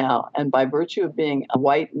year now, and by virtue of being a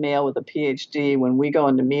white male with a PhD, when we go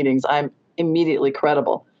into meetings, I'm immediately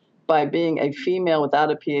credible. By being a female without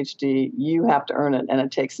a PhD, you have to earn it, and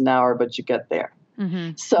it takes an hour, but you get there.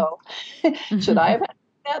 Mm-hmm. So should I have had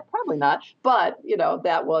that? Probably not. But,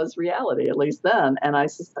 that was reality, at least then. And I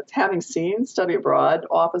having seen study abroad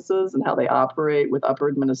offices and how they operate with upper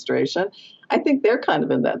administration, I think they're kind of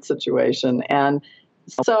in that situation. And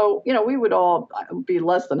so, we would all be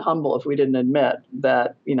less than humble if we didn't admit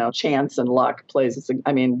that, chance and luck plays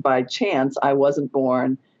by chance, I wasn't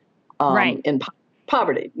born in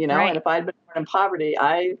poverty, right. And if I'd been born in poverty,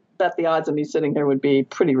 I bet the odds of me sitting here would be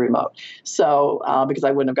pretty remote. So, because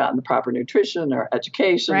I wouldn't have gotten the proper nutrition or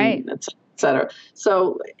education, right. et cetera.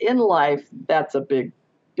 So in life, that's a big,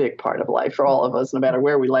 big part of life for all of us, no matter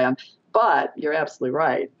where we land. But you're absolutely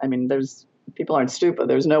right. People aren't stupid.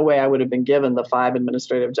 There's no way I would have been given the 5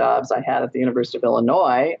 administrative jobs I had at the University of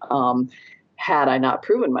Illinois had I not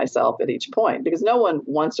proven myself at each point, because no one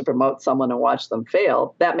wants to promote someone and watch them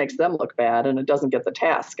fail. That makes them look bad, and it doesn't get the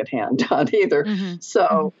task at hand done either. Mm-hmm.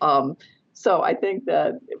 So I think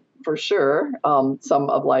that for sure some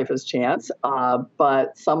of life is chance,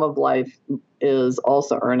 but some of life is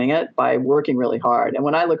also earning it by working really hard. And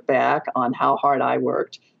when I look back on how hard I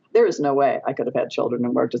worked, there is no way I could have had children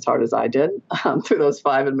and worked as hard as I did through those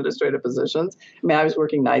 5 administrative positions. I was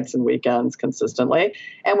working nights and weekends consistently.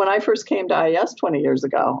 And when I first came to IES 20 years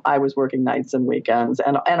ago, I was working nights and weekends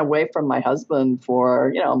and away from my husband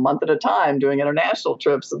for, a month at a time, doing international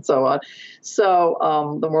trips and so on. So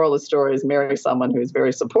the moral of the story is marry someone who's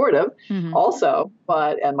very supportive also,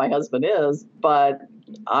 and my husband is, but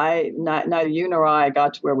neither you nor I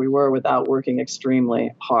got to where we were without working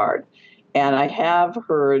extremely hard. And I have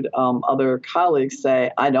heard other colleagues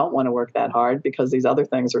say, I don't want to work that hard because these other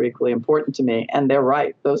things are equally important to me. And they're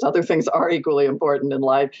right. Those other things are equally important in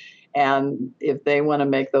life. And if they want to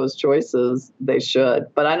make those choices, they should.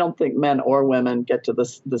 But I don't think men or women get to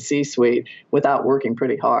the C-suite without working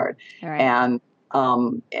pretty hard. Right. And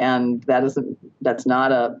that's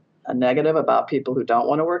not a negative about people who don't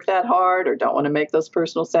want to work that hard or don't want to make those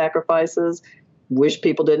personal sacrifices. Wish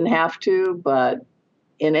people didn't have to, but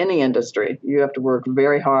in any industry, you have to work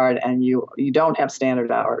very hard, and you don't have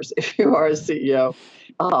standard hours if you are a CEO,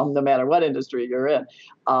 no matter what industry you're in.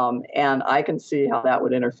 And I can see how that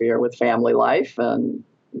would interfere with family life and,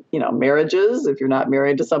 marriages, if you're not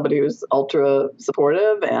married to somebody who's ultra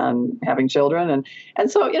supportive and having children.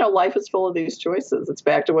 And so, life is full of these choices. It's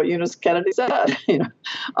back to what Eunice Kennedy said,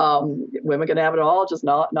 women can have it all, just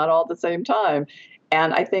not all at the same time.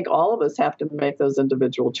 And I think all of us have to make those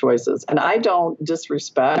individual choices. And I don't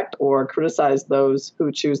disrespect or criticize those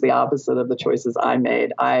who choose the opposite of the choices I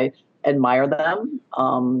made. I admire them.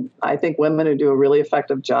 I think women who do a really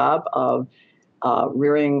effective job of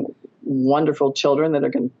rearing wonderful children that are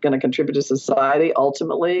going to contribute to society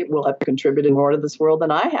ultimately will have contributed more to this world than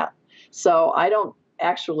I have. So I don't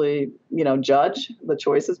actually, judge the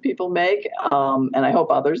choices people make, and I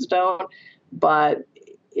hope others don't. But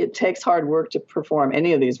it takes hard work to perform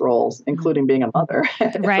any of these roles, including being a mother,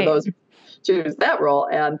 right. for those who choose that role.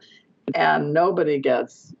 And nobody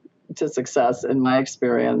gets to success, in my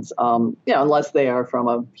experience, unless they are from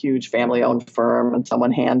a huge family-owned firm and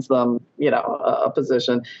someone hands them, a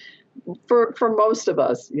position. For most of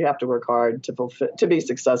us, you have to work hard to be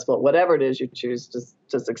successful at whatever it is you choose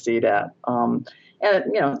to succeed at. And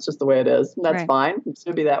it's just the way it is. And that's fine. It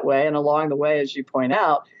should be that way. And along the way, as you point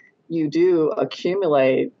out, you do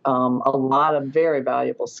accumulate a lot of very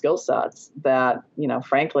valuable skill sets that,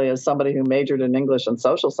 frankly, as somebody who majored in English and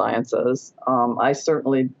social sciences, I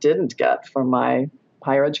certainly didn't get from my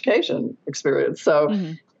higher education experience.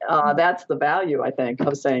 So that's the value, I think,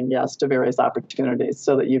 of saying yes to various opportunities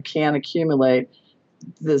so that you can accumulate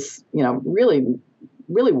this, really,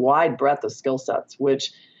 really wide breadth of skill sets,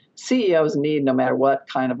 which CEOs need no matter what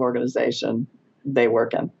kind of organization they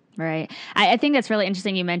work in. Right. I think that's really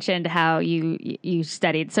interesting. You mentioned how you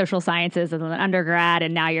studied social sciences as an undergrad,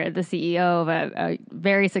 and now you're the CEO of a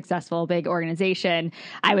very successful big organization.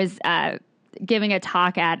 I was giving a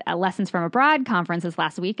talk at a Lessons from Abroad conference this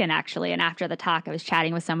last weekend, actually. And after the talk, I was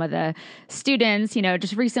chatting with some of the students,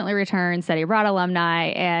 just recently returned study abroad alumni.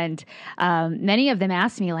 And many of them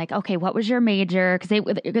asked me, like, okay, what was your major? Because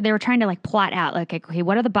they were trying to like plot out, like, okay,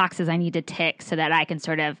 what are the boxes I need to tick so that I can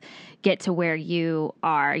sort of get to where you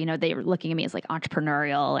are? They were looking at me as like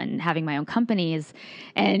entrepreneurial and having my own companies.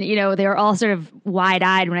 And, they were all sort of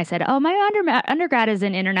wide-eyed when I said, oh, my undergrad is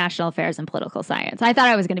in international affairs and political science. I thought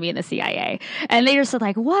I was going to be in the CIA. And they just said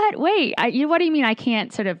like, what? Wait, what do you mean I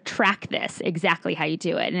can't sort of track this exactly how you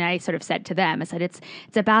do it? And I sort of said to them, I said, it's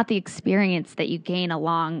about the experience that you gain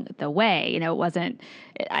along the way. It wasn't,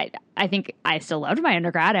 I think I still loved my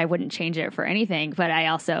undergrad. I wouldn't change it for anything. But I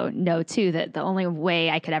also know, too, that the only way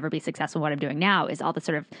I could ever be successful in what I'm doing now is all the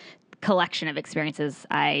sort of collection of experiences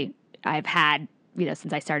I've had,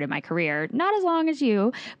 since I started my career. Not as long as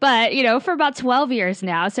you, but, for about 12 years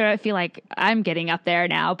now. So I feel like I'm getting up there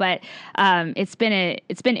now. But it's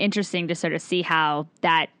been interesting to sort of see how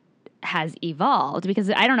that has evolved, because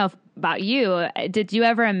I don't know about you. Did you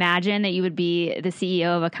ever imagine that you would be the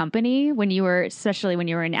CEO of a company especially when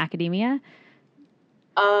you were in academia?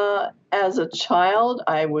 As a child,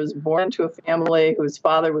 I was born into a family whose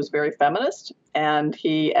father was very feminist. And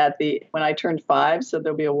he, when I turned 5, said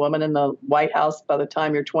there'll be a woman in the White House by the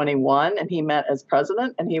time you're 21. And he meant as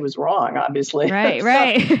president. And he was wrong, obviously. Right.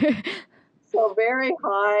 So very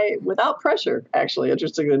high, without pressure, actually,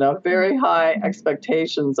 interestingly enough, very high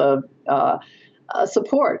expectations of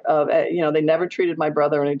support of, they never treated my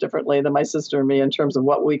brother any differently than my sister and me in terms of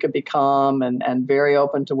what we could become, and very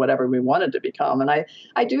open to whatever we wanted to become. And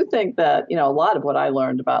I do think that, a lot of what I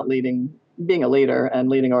learned about being a leader and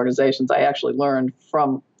leading organizations, I actually learned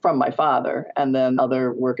from my father, and then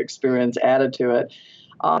other work experience added to it.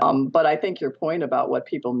 But I think your point about what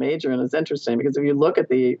people major in is interesting, because if you look at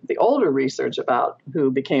the older research about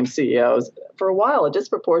who became CEOs, for a while, a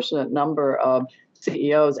disproportionate number of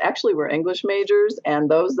CEOs actually were English majors, and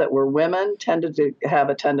those that were women tended to have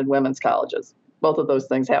attended women's colleges. Both of those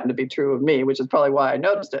things happen to be true of me, which is probably why I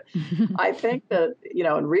noticed it. I think that,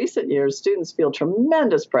 in recent years, students feel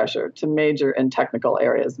tremendous pressure to major in technical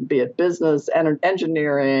areas, be it business,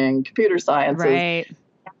 engineering, computer sciences. Right.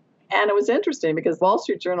 And it was interesting because Wall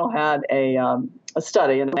Street Journal had a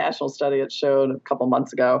study, a national study it showed a couple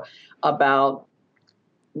months ago, about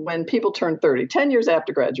when people turned 30, 10 years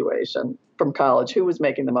after graduation from college, who was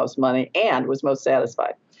making the most money and was most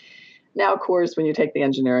satisfied. Now, of course, when you take the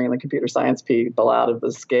engineering and the computer science people out of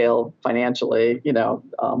the scale financially,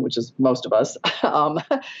 which is most of us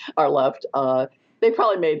are left, they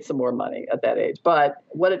probably made some more money at that age. But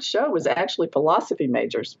what it showed was actually philosophy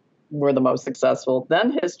majors were the most successful,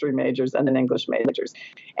 then history majors, and then English majors.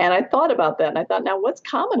 And I thought about that, and I thought, now what's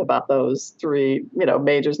common about those three,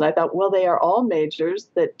 majors? And I thought, well, they are all majors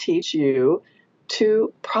that teach you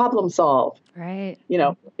to problem solve. Right.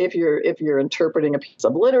 If you're interpreting a piece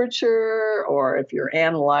of literature, or if you're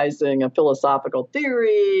analyzing a philosophical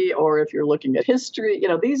theory, or if you're looking at history,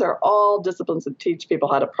 these are all disciplines that teach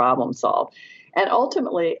people how to problem solve. And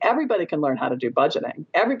ultimately, everybody can learn how to do budgeting.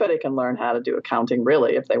 Everybody can learn how to do accounting,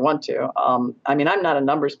 really, if they want to. I'm not a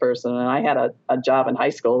numbers person, and I had a job in high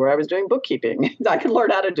school where I was doing bookkeeping. I could learn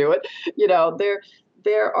how to do it.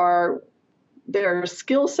 There are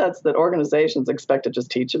skill sets that organizations expect to just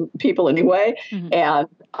teach people anyway.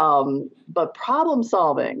 Mm-hmm. But problem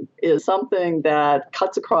solving is something that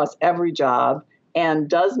cuts across every job and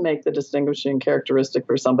does make the distinguishing characteristic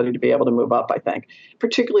for somebody to be able to move up, I think,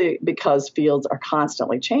 particularly because fields are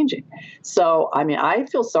constantly changing. So, I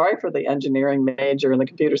feel sorry for the engineering major and the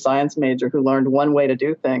computer science major who learned one way to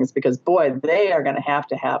do things, because, boy, they are going to have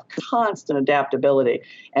constant adaptability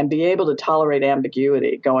and be able to tolerate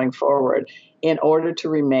ambiguity going forward in order to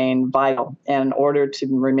remain vital and in order to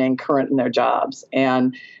remain current in their jobs.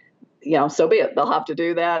 And so be it. They'll have to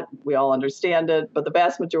do that. We all understand it. But the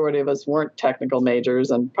vast majority of us weren't technical majors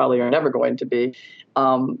and probably are never going to be.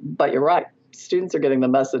 But you're right. Students are getting the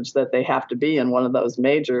message that they have to be in one of those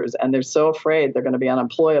majors, and they're so afraid they're going to be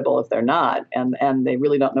unemployable if they're not, and they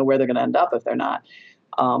really don't know where they're going to end up if they're not.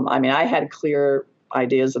 I had clear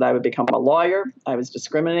ideas that I would become a lawyer. I was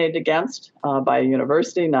discriminated against by a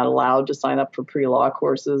university, not allowed to sign up for pre-law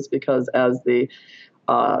courses because, as the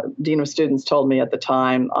dean of students told me at the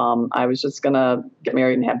time, I was just going to get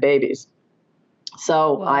married and have babies.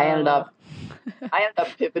 So Whoa. I ended up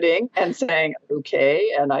pivoting and saying,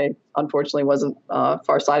 okay. And I unfortunately wasn't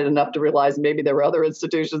farsighted enough to realize maybe there were other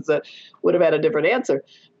institutions that would have had a different answer.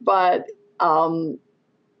 But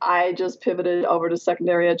I just pivoted over to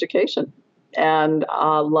secondary education and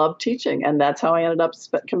loved teaching. And that's how I ended up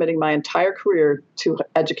committing my entire career to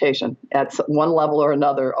education at one level or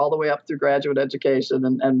another, all the way up through graduate education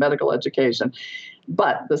and medical education.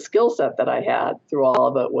 But the skill set that I had through all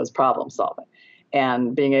of it was problem solving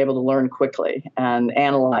and being able to learn quickly and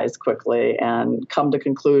analyze quickly and come to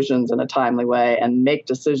conclusions in a timely way and make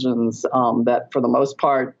decisions that, for the most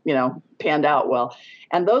part, panned out well.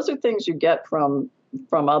 And those are things you get from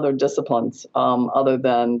other disciplines other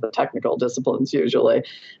than the technical disciplines usually.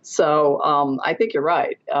 So I think you're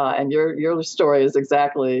right. And your story is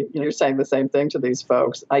exactly, you're saying the same thing to these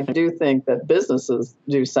folks. I do think that businesses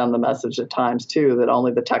do send the message at times too, that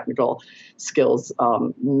only the technical skills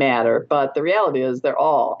matter. But the reality is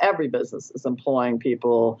every business is employing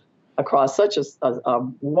people across such a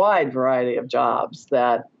wide variety of jobs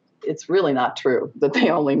that it's really not true that they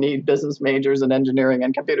only need business majors and engineering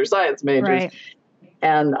and computer science majors. Right.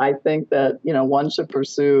 And I think that, one should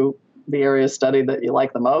pursue the area of study that you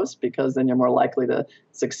like the most, because then you're more likely to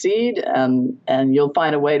succeed, and you'll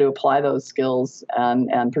find a way to apply those skills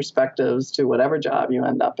and perspectives to whatever job you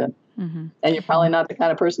end up in. Mm-hmm. And you're probably not the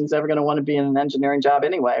kind of person who's ever going to want to be in an engineering job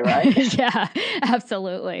anyway, right? Yeah,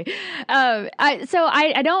 absolutely. I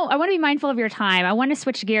want to be mindful of your time. I want to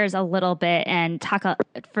switch gears a little bit and talk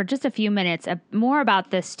for just a few minutes more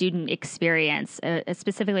about the student experience,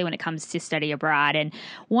 specifically when it comes to study abroad. And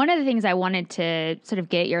one of the things I wanted to sort of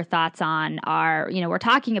get your thoughts on are, we're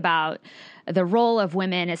talking about the role of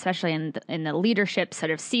women, especially in the leadership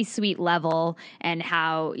sort of C-suite level, and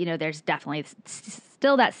how, there's definitely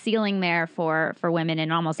still that ceiling there for women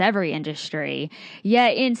in almost every industry.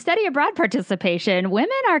 Yet in study abroad participation, women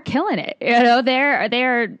are killing it.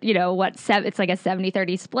 They're it's like a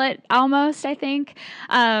 70-30 split almost, I think,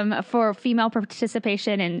 for female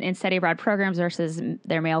participation in study abroad programs versus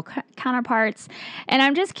their male counterparts. And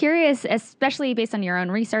I'm just curious, especially based on your own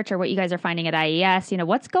research or what you guys are finding at IES,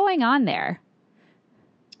 what's going on there?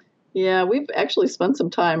 Yeah, we've actually spent some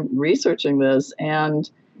time researching this, and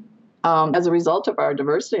as a result of our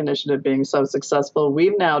diversity initiative being so successful,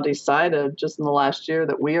 we've now decided just in the last year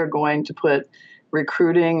that we are going to put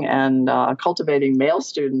recruiting and cultivating male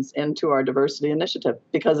students into our diversity initiative.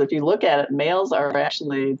 Because if you look at it, males are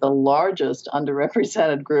actually the largest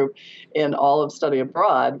underrepresented group in all of study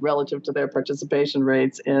abroad relative to their participation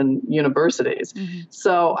rates in universities. Mm-hmm.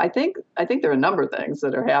 So I think there are a number of things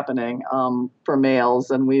that are happening for males,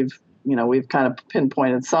 and we've kind of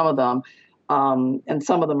pinpointed some of them. And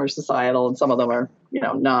some of them are societal and some of them are,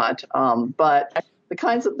 not. But the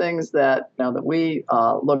kinds of things that we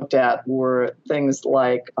looked at were things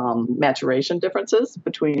like maturation differences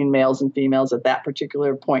between males and females at that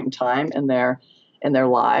particular point in time in their in their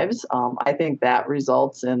lives. I think that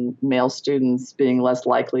results in male students being less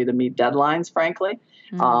likely to meet deadlines, frankly,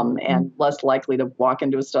 and less likely to walk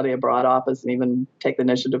into a study abroad office and even take the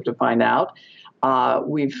initiative to find out.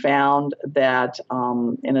 We've found that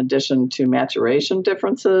in addition to maturation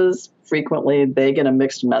differences, frequently they get a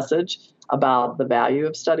mixed message about the value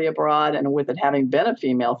of study abroad. And with it having been a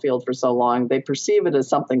female field for so long, they perceive it as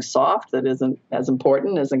something soft that isn't as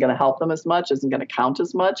important, isn't going to help them as much, isn't going to count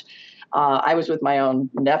as much. I was with my own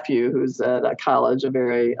nephew, who's at a college, a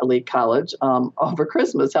very elite college, over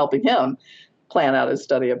Christmas, helping him plan out his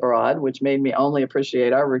study abroad, which made me only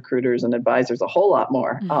appreciate our recruiters and advisors a whole lot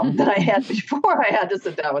more than I had before I had to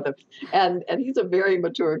sit down with him. And he's a very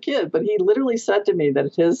mature kid, but he literally said to me that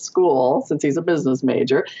at his school, since he's a business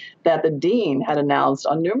major, that the dean had announced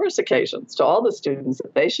on numerous occasions to all the students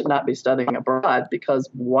that they should not be studying abroad, because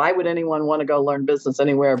why would anyone want to go learn business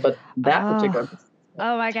anywhere but that particular business?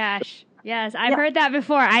 Oh my gosh. Yes, I've heard that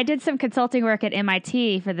before. I did some consulting work at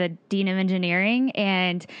MIT for the dean of engineering,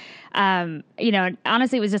 and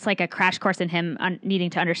honestly, it was just like a crash course in him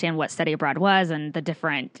needing to understand what study abroad was and the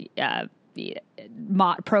different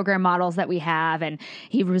program models that we have. And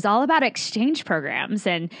he was all about exchange programs,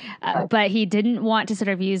 and but he didn't want to sort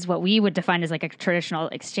of use what we would define as like a traditional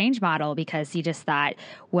exchange model, because he just thought,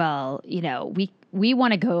 well, we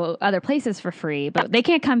want to go other places for free, but they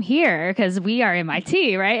can't come here because we are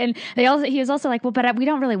MIT, right? And he was also like, well, but we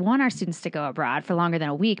don't really want our students to go abroad for longer than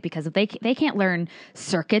a week, because they can't learn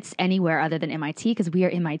circuits anywhere other than MIT because we are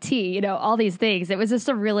MIT, all these things. It was just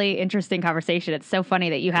a really interesting conversation. It's so funny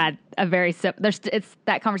that you had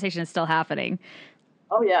that conversation is still happening.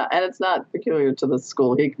 Oh yeah. And it's not peculiar to the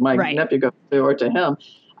school my nephew goes to or to him.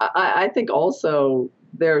 I think also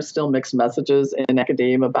there are still mixed messages in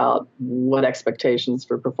academia about what expectations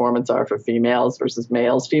for performance are for females versus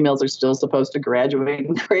males. Females are still supposed to graduate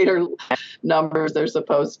in greater numbers. They're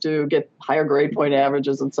supposed to get higher grade point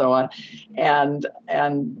averages and so on. And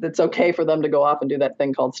it's okay for them to go off and do that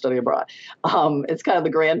thing called study abroad. It's kind of the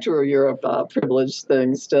Grand Tour Europe privilege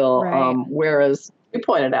thing still. Right. Whereas you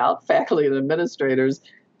pointed out, faculty and administrators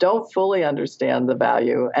don't fully understand the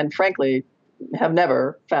value, and frankly, have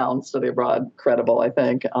never found study abroad credible, I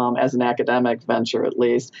think, as an academic venture at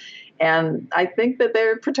least. And I think that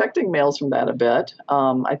they're protecting males from that a bit.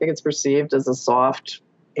 I think it's perceived as a soft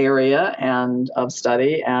area of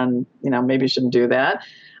study, and maybe you shouldn't do that.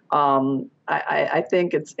 I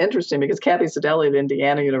think it's interesting because Kathy Sadelli of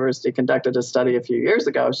Indiana University conducted a study a few years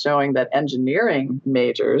ago showing that engineering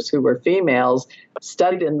majors who were females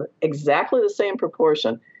studied in exactly the same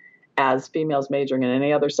proportion as females majoring in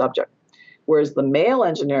any other subject. Whereas the male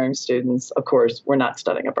engineering students, of course, were not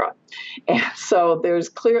studying abroad. And so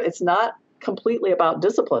it's not completely about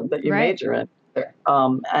discipline that you major in.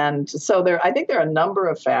 And so I think there are a number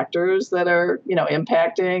of factors that are,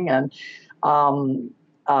 impacting, and,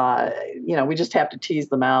 we just have to tease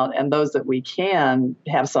them out. And those that we can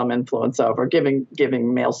have some influence over, giving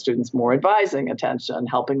male students more advising attention,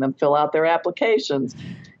 helping them fill out their applications,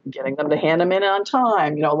 getting them to hand them in on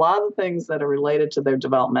time. A lot of the things that are related to their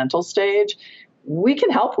developmental stage, we can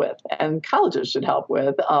help with, and colleges should help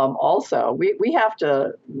with. Also, we have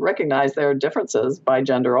to recognize there are differences by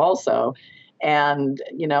gender also. And,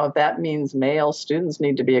 if that means male students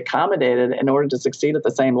need to be accommodated in order to succeed at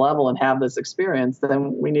the same level and have this experience,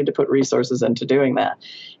 then we need to put resources into doing that.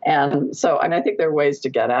 And so, I think there are ways to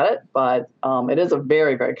get at it, but it is a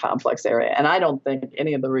very, very complex area. And I don't think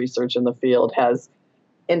any of the research in the field has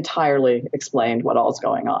entirely explained what all's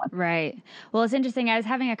going on. Right. Well, it's interesting. I was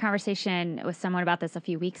having a conversation with someone about this a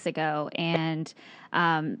few weeks ago, and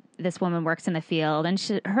this woman works in the field, and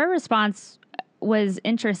her response was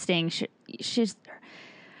interesting.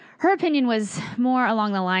 Her opinion was more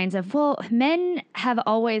along the lines of, well, men have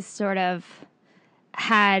always sort of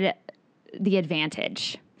had the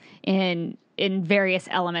advantage in various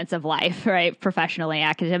elements of life, right? Professionally,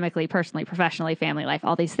 academically, personally, professionally, family life,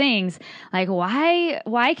 all these things. Like,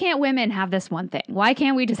 why can't women have this one thing? Why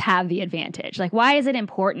can't we just have the advantage? Like, why is it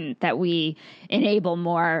important that we enable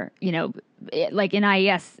more, like in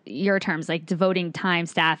IES, your terms, like devoting time,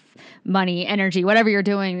 staff, money, energy, whatever you're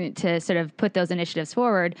doing to sort of put those initiatives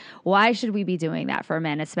forward? Why should we be doing that for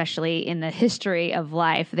men, especially in the history of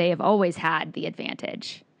life? They have always had the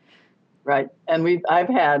advantage. Right. And I've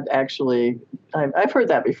heard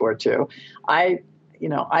that before too. I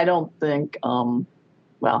don't think,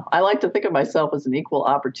 I like to think of myself as an equal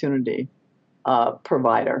opportunity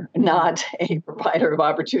provider, not a provider of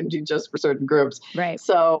opportunity just for certain groups. Right.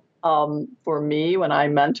 So for me, when I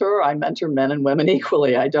mentor men and women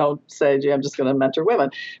equally. I don't say, gee, I'm just going to mentor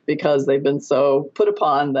women, because they've been so put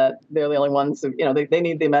upon that they're the only ones who, they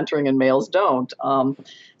need the mentoring and males don't.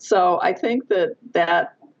 So I think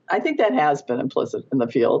that has been implicit in the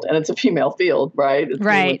field, and it's a female field, right?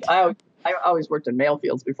 Right. I always worked in male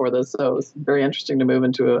fields before this, so it was very interesting to move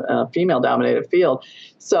into a female-dominated field.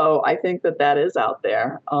 So I think that is out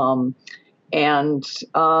there. And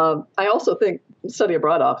I also think study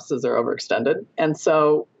abroad offices are overextended. And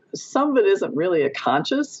so some of it isn't really a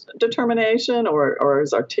conscious determination or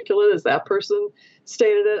as articulate as that person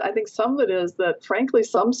stated it. I think some of it is that, frankly,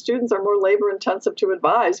 some students are more labor intensive to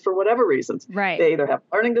advise for whatever reasons. Right. They either have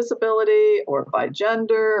learning disability, or by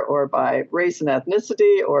gender, or by race and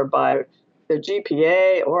ethnicity, or by their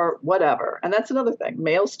GPA, or whatever. And that's another thing.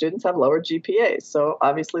 Male students have lower GPAs. So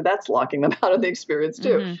obviously that's locking them out of the experience too.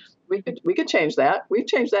 Mm-hmm. We could change that. We've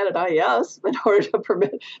changed that at IES in order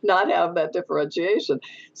to not have that differentiation.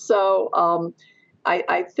 So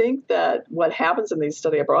I think that what happens in these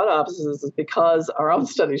study abroad offices is because our own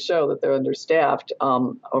studies show that they're understaffed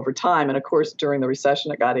over time. And of course, during the recession,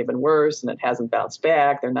 it got even worse, and it hasn't bounced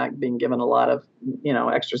back. They're not being given a lot of,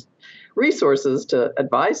 extra resources to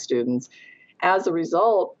advise students. As a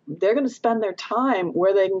result, they're going to spend their time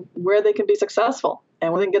where they can be successful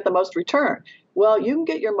and where they can get the most return. Well, you can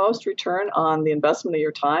get your most return on the investment of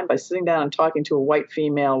your time by sitting down and talking to a white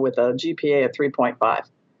female with a GPA of 3.5.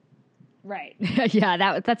 Right.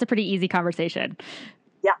 Yeah, that's a pretty easy conversation.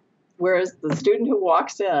 Yeah. Whereas the student who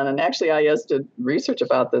walks in, and actually IES did research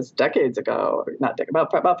about this decades ago,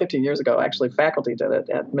 about 15 years ago, actually faculty did it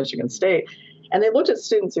at Michigan State. And they looked at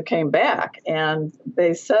students who came back, and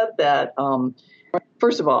they said that,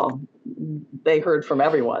 first of all, they heard from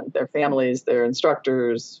everyone, their families, their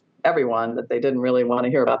instructors, everyone, that they didn't really want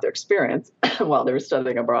to hear about their experience while they were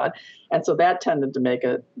studying abroad. And so that tended to make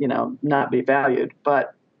it, not be valued.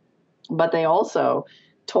 But they also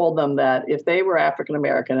told them that if they were African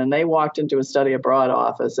American and they walked into a study abroad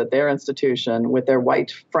office at their institution with their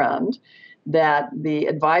white friend, that the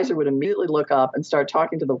advisor would immediately look up and start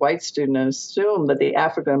talking to the white student and assume that the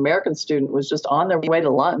African American student was just on their way to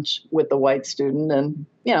lunch with the white student and,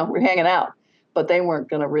 we're hanging out. But they weren't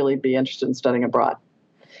going to really be interested in studying abroad.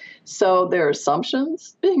 So there are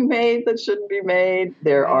assumptions being made that shouldn't be made.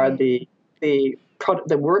 There are the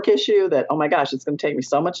work issue that, oh my gosh, it's going to take me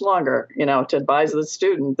so much longer, to advise the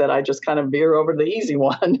student, that I just kind of veer over the easy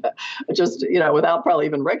one, just, without probably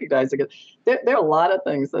even recognizing it. There are a lot of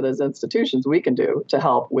things that as institutions we can do to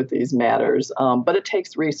help with these matters, but it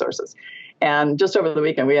takes resources. And just over the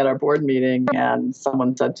weekend, we had our board meeting, and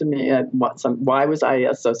someone said to me, why was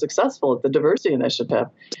IES so successful at the diversity initiative?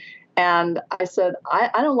 And I said, I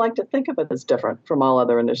don't like to think of it as different from all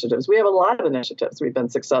other initiatives. We have a lot of initiatives we've been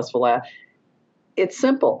successful at. It's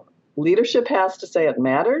simple. Leadership has to say it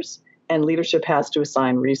matters, and leadership has to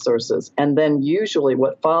assign resources. And then usually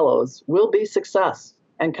what follows will be success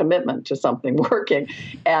and commitment to something working.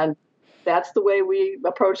 And that's the way we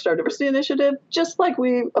approached our diversity initiative, just like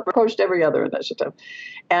we approached every other initiative.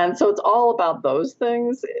 And so it's all about those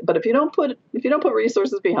things. But if you don't put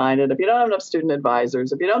resources behind it, if you don't have enough student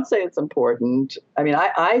advisors, if you don't say it's important,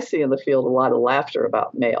 I see in the field a lot of laughter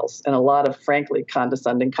about males and a lot of, frankly,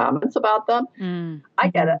 condescending comments about them. Mm. I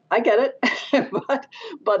get it.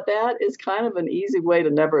 but that is kind of an easy way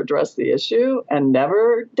to never address the issue and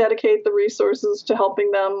never dedicate the resources to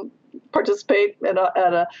helping them participate at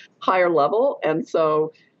a higher level. And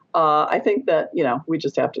so I think that, we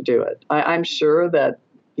just have to do it. I'm sure that,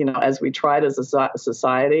 as we tried as a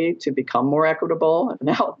society to become more equitable,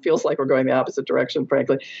 now it feels like we're going the opposite direction,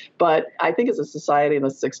 frankly. But I think as a society in the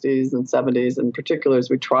 60s and 70s in particular, as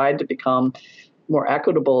we tried to become more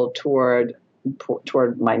equitable toward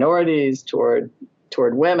minorities, toward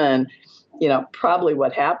women, probably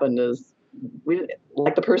what happened is,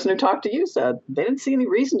 like the person who talked to you said, they didn't see any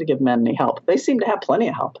reason to give men any help. They seemed to have plenty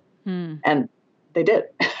of help. And they did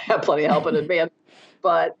have plenty of help in advance.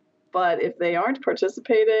 But if they aren't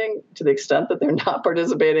participating to the extent that they're not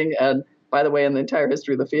participating, and by the way, in the entire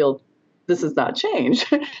history of the field, this has not changed.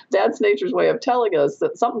 That's nature's way of telling us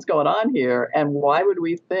that something's going on here. And why would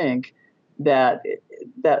we think that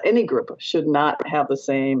any group should not have the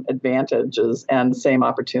same advantages and the same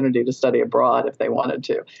opportunity to study abroad if they wanted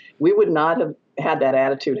to? We would not have had that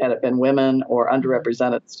attitude had it been women or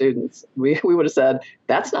underrepresented students. We would have said,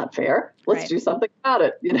 that's not fair. Let's do something about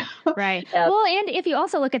it. Right. Well, and if you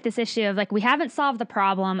also look at this issue of we haven't solved the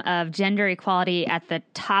problem of gender equality at the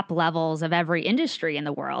top levels of every industry in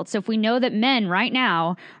the world. So if we know that men right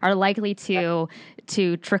now are likely to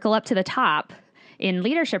to trickle up to the top in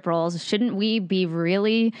leadership roles, shouldn't we be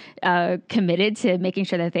really committed to making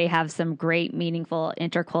sure that they have some great, meaningful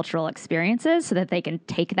intercultural experiences so that they can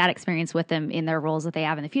take that experience with them in their roles that they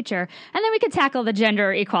have in the future? And then we could tackle the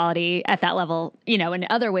gender equality at that level, in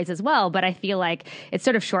other ways as well. But I feel like it's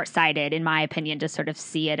sort of short-sighted, in my opinion, to sort of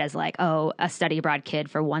see it as like, oh, a study abroad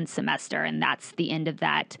kid for one semester, and that's the end of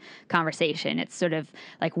that conversation. It's sort of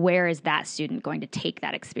like, where is that student going to take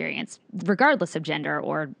that experience, regardless of gender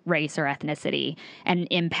or race or ethnicity, and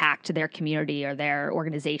impact their community or their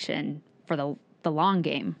organization for the long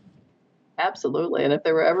game? Absolutely. And if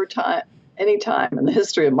there were ever any time in the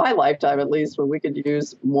history of my lifetime, at least, when we could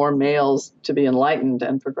use more males to be enlightened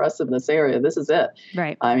and progressive in this area, this is it.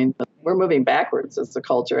 Right. I mean, we're moving backwards as a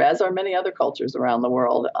culture, as are many other cultures around the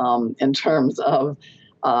world, in terms of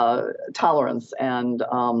tolerance and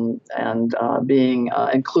being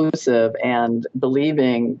inclusive and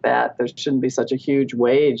believing that there shouldn't be such a huge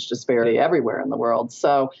wage disparity everywhere in the world.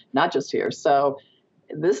 So not just here. So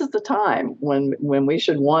this is the time when we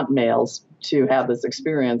should want males to have this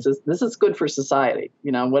experience. This is good for society.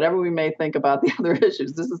 Whatever we may think about the other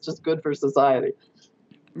issues, this is just good for society.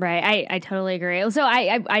 Right. I totally agree. So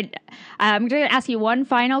I'm going to ask you one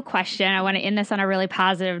final question. I want to end this on a really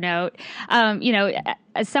positive note.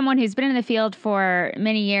 As someone who's been in the field for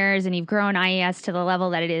many years and you've grown IES to the level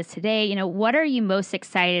that it is today, what are you most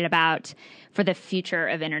excited about for the future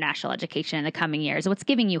of international education in the coming years? What's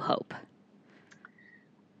giving you hope?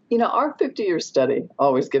 Our 50-year study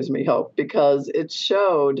always gives me hope because it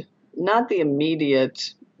showed not the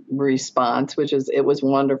immediate response, which is, it was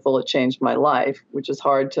wonderful, it changed my life, which is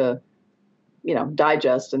hard to,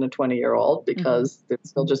 digest in a 20-year-old because they're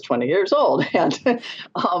still just 20 years old. And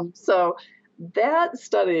so that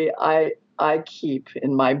study I keep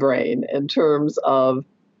in my brain in terms of,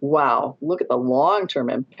 wow, look at the long-term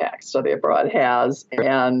impact study abroad has.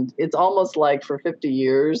 And it's almost like for 50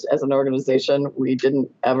 years as an organization, we didn't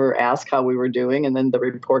ever ask how we were doing. And then the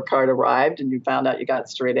report card arrived and you found out you got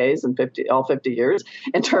straight A's in all 50 years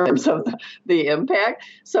in terms of the impact.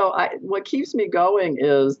 So what keeps me going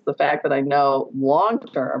is the fact that I know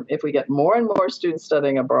long-term, if we get more and more students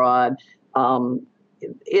studying abroad,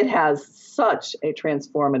 it has such a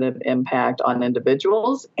transformative impact on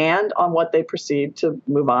individuals and on what they proceed to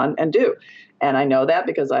move on and do. And I know that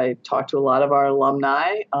because I talk to a lot of our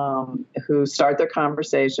alumni who start their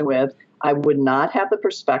conversation with, I would not have the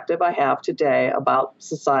perspective I have today about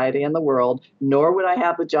society and the world, nor would I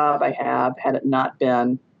have the job I have had it not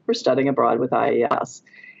been for studying abroad with IES.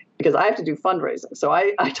 Because I have to do fundraising. So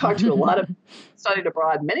I talked to a lot of studied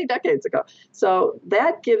abroad many decades ago. So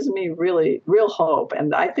that gives me really real hope.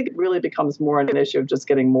 And I think it really becomes more an issue of just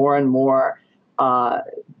getting more and more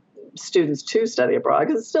students to study abroad,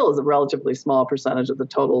 because it still is a relatively small percentage of the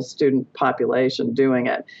total student population doing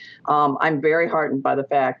it. I'm very heartened by the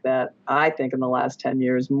fact that I think in the last 10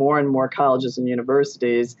 years, more and more colleges and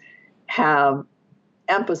universities have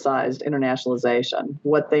emphasized internationalization.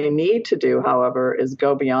 What they need to do, however, is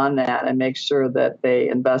go beyond that and make sure that they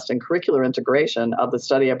invest in curricular integration of the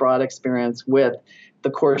study abroad experience with the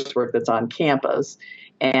coursework that's on campus.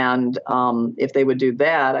 And if they would do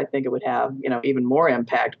that, I think it would have, even more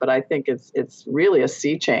impact. But I think it's really a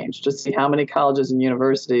sea change to see how many colleges and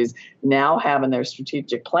universities now have in their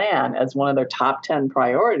strategic plan as one of their top 10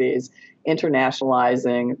 priorities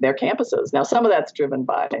internationalizing their campuses. Now, some of that's driven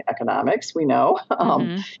by economics, we know.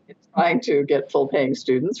 It's trying to get full-paying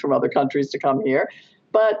students from other countries to come here.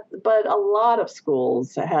 But a lot of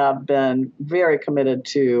schools have been very committed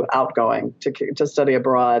to outgoing, to study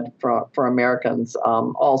abroad for Americans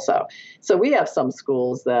also. So we have some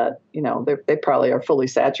schools that, they probably are fully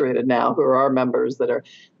saturated now, who are our members, that are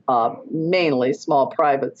mainly small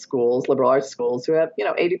private schools, liberal arts schools, who have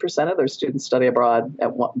 80% of their students study abroad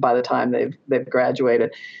by the time they've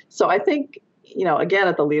graduated. So I think, again,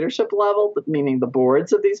 at the leadership level, meaning the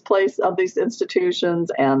boards of these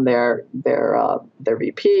institutions and their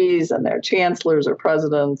VPs and their chancellors or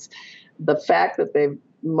presidents, the fact that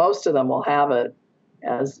most of them will have it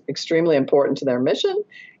as extremely important to their mission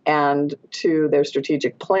and to their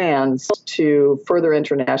strategic plans to further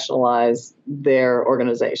internationalize their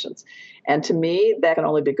organizations. And to me, that can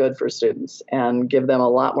only be good for students and give them a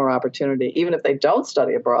lot more opportunity. Even if they don't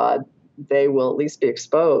study abroad, they will at least be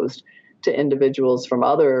exposed to individuals from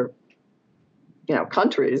other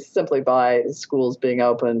countries simply by schools being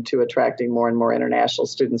open to attracting more and more international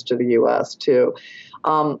students to the U.S. too.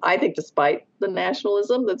 I think despite the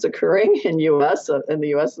nationalism that's occurring in the U.S.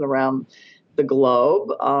 and around the globe,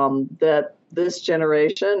 that this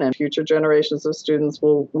generation and future generations of students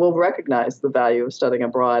will recognize the value of studying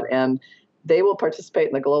abroad. And they will participate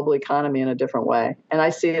in the global economy in a different way. And I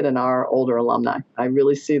see it in our older alumni. I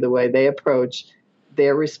really see the way they approach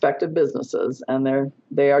their respective businesses, and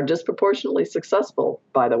they are disproportionately successful,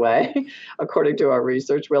 by the way, according to our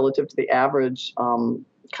research, relative to the average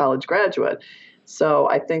college graduate. So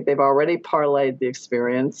I think they've already parlayed the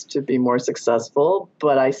experience to be more successful,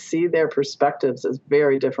 but I see their perspectives as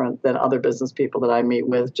very different than other business people that I meet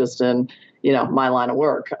with just in, my line of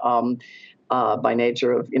work. By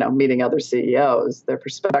nature of, meeting other CEOs, their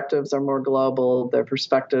perspectives are more global. Their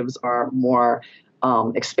perspectives are more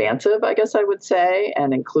expansive, I guess I would say,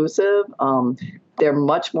 and inclusive. They're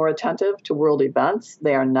much more attentive to world events.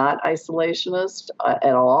 They are not isolationist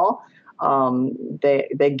at all.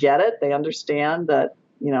 They get it. They understand that,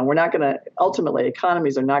 we're not going to, ultimately,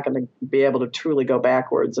 economies are not going to be able to truly go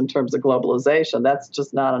backwards in terms of globalization. That's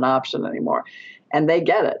just not an option anymore. And they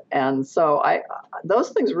get it. And so those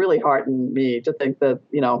things really hearten me to think that,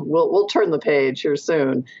 we'll turn the page here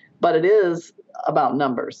soon. But it is about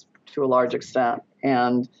numbers to a large extent.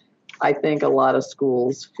 And I think a lot of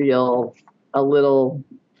schools feel a little,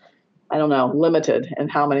 limited in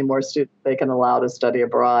how many more students they can allow to study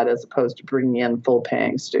abroad as opposed to bringing in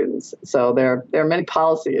full-paying students. So there are many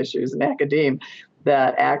policy issues in academia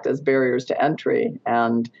that act as barriers to entry.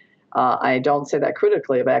 And I don't say that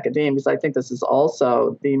critically of academia, because I think this is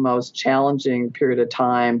also the most challenging period of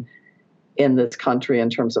time in this country in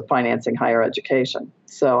terms of financing higher education.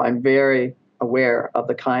 So I'm very aware of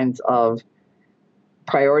the kinds of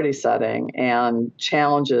priority setting and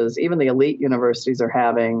challenges even the elite universities are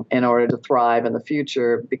having in order to thrive in the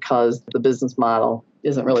future, because the business model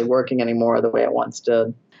isn't really working anymore the way it once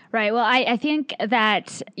did. Right. Well, I think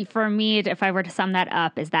that for me, if I were to sum that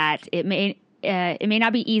up, is that it may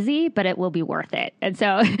not be easy, but it will be worth it. And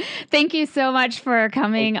so thank you so much for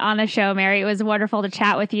coming on the show, Mary. It was wonderful to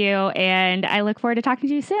chat with you, and I look forward to talking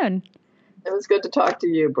to you soon. It was good to talk to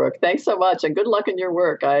you, Brooke. Thanks so much, and good luck in your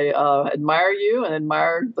work. I admire you and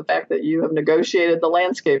admire the fact that you have negotiated the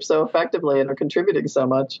landscape so effectively and are contributing so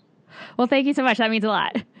much. Well, thank you so much. That means a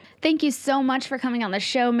lot. Thank you so much for coming on the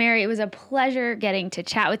show, Mary. It was a pleasure getting to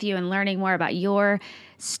chat with you and learning more about your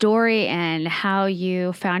story and how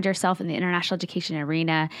you found yourself in the international education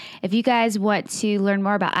arena. If you guys want to learn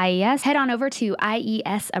more about IES, head on over to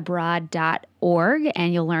iesabroad.org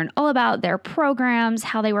and you'll learn all about their programs,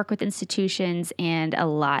 how they work with institutions, and a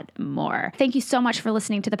lot more. Thank you so much for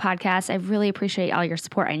listening to the podcast. I really appreciate all your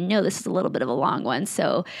support. I know this is a little bit of a long one,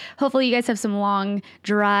 so hopefully you guys have some long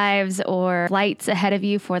drives or flights ahead of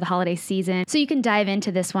you for the holiday season, so you can dive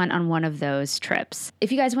into this one on one of those trips.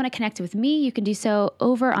 If you guys want to connect with me, you can do so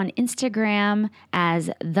over on Instagram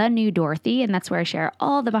as The New Dorothy, and that's where I share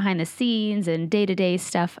all the behind the scenes and day-to-day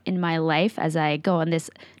stuff in my life as I go on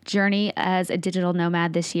this journey as a digital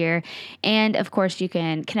nomad this year. And of course, you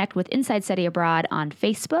can connect with Inside Study Abroad on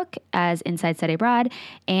Facebook as Inside Study Abroad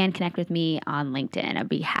and connect with me on LinkedIn. I'd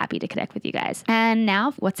be happy to connect with you guys. And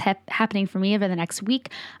now what's happening for me over the next week,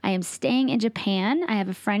 I am staying in Japan. I have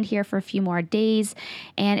a friend here for a few more days,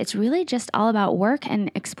 and it's really just all about work and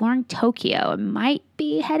exploring Tokyo. I might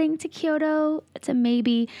be heading to Kyoto. It's a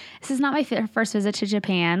maybe. This is not my first visit to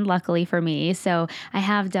Japan, luckily for me. So I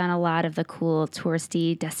have done a lot of the cool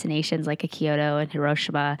touristy destinations like Kyoto and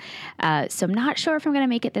Hiroshima. So I'm not sure if I'm going to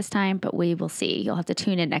make it this time, but we will see. You'll have to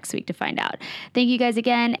tune in next week to find out. Thank you guys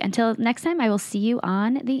again. Until next time, I will see you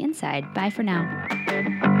on the inside. Bye for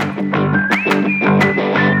now.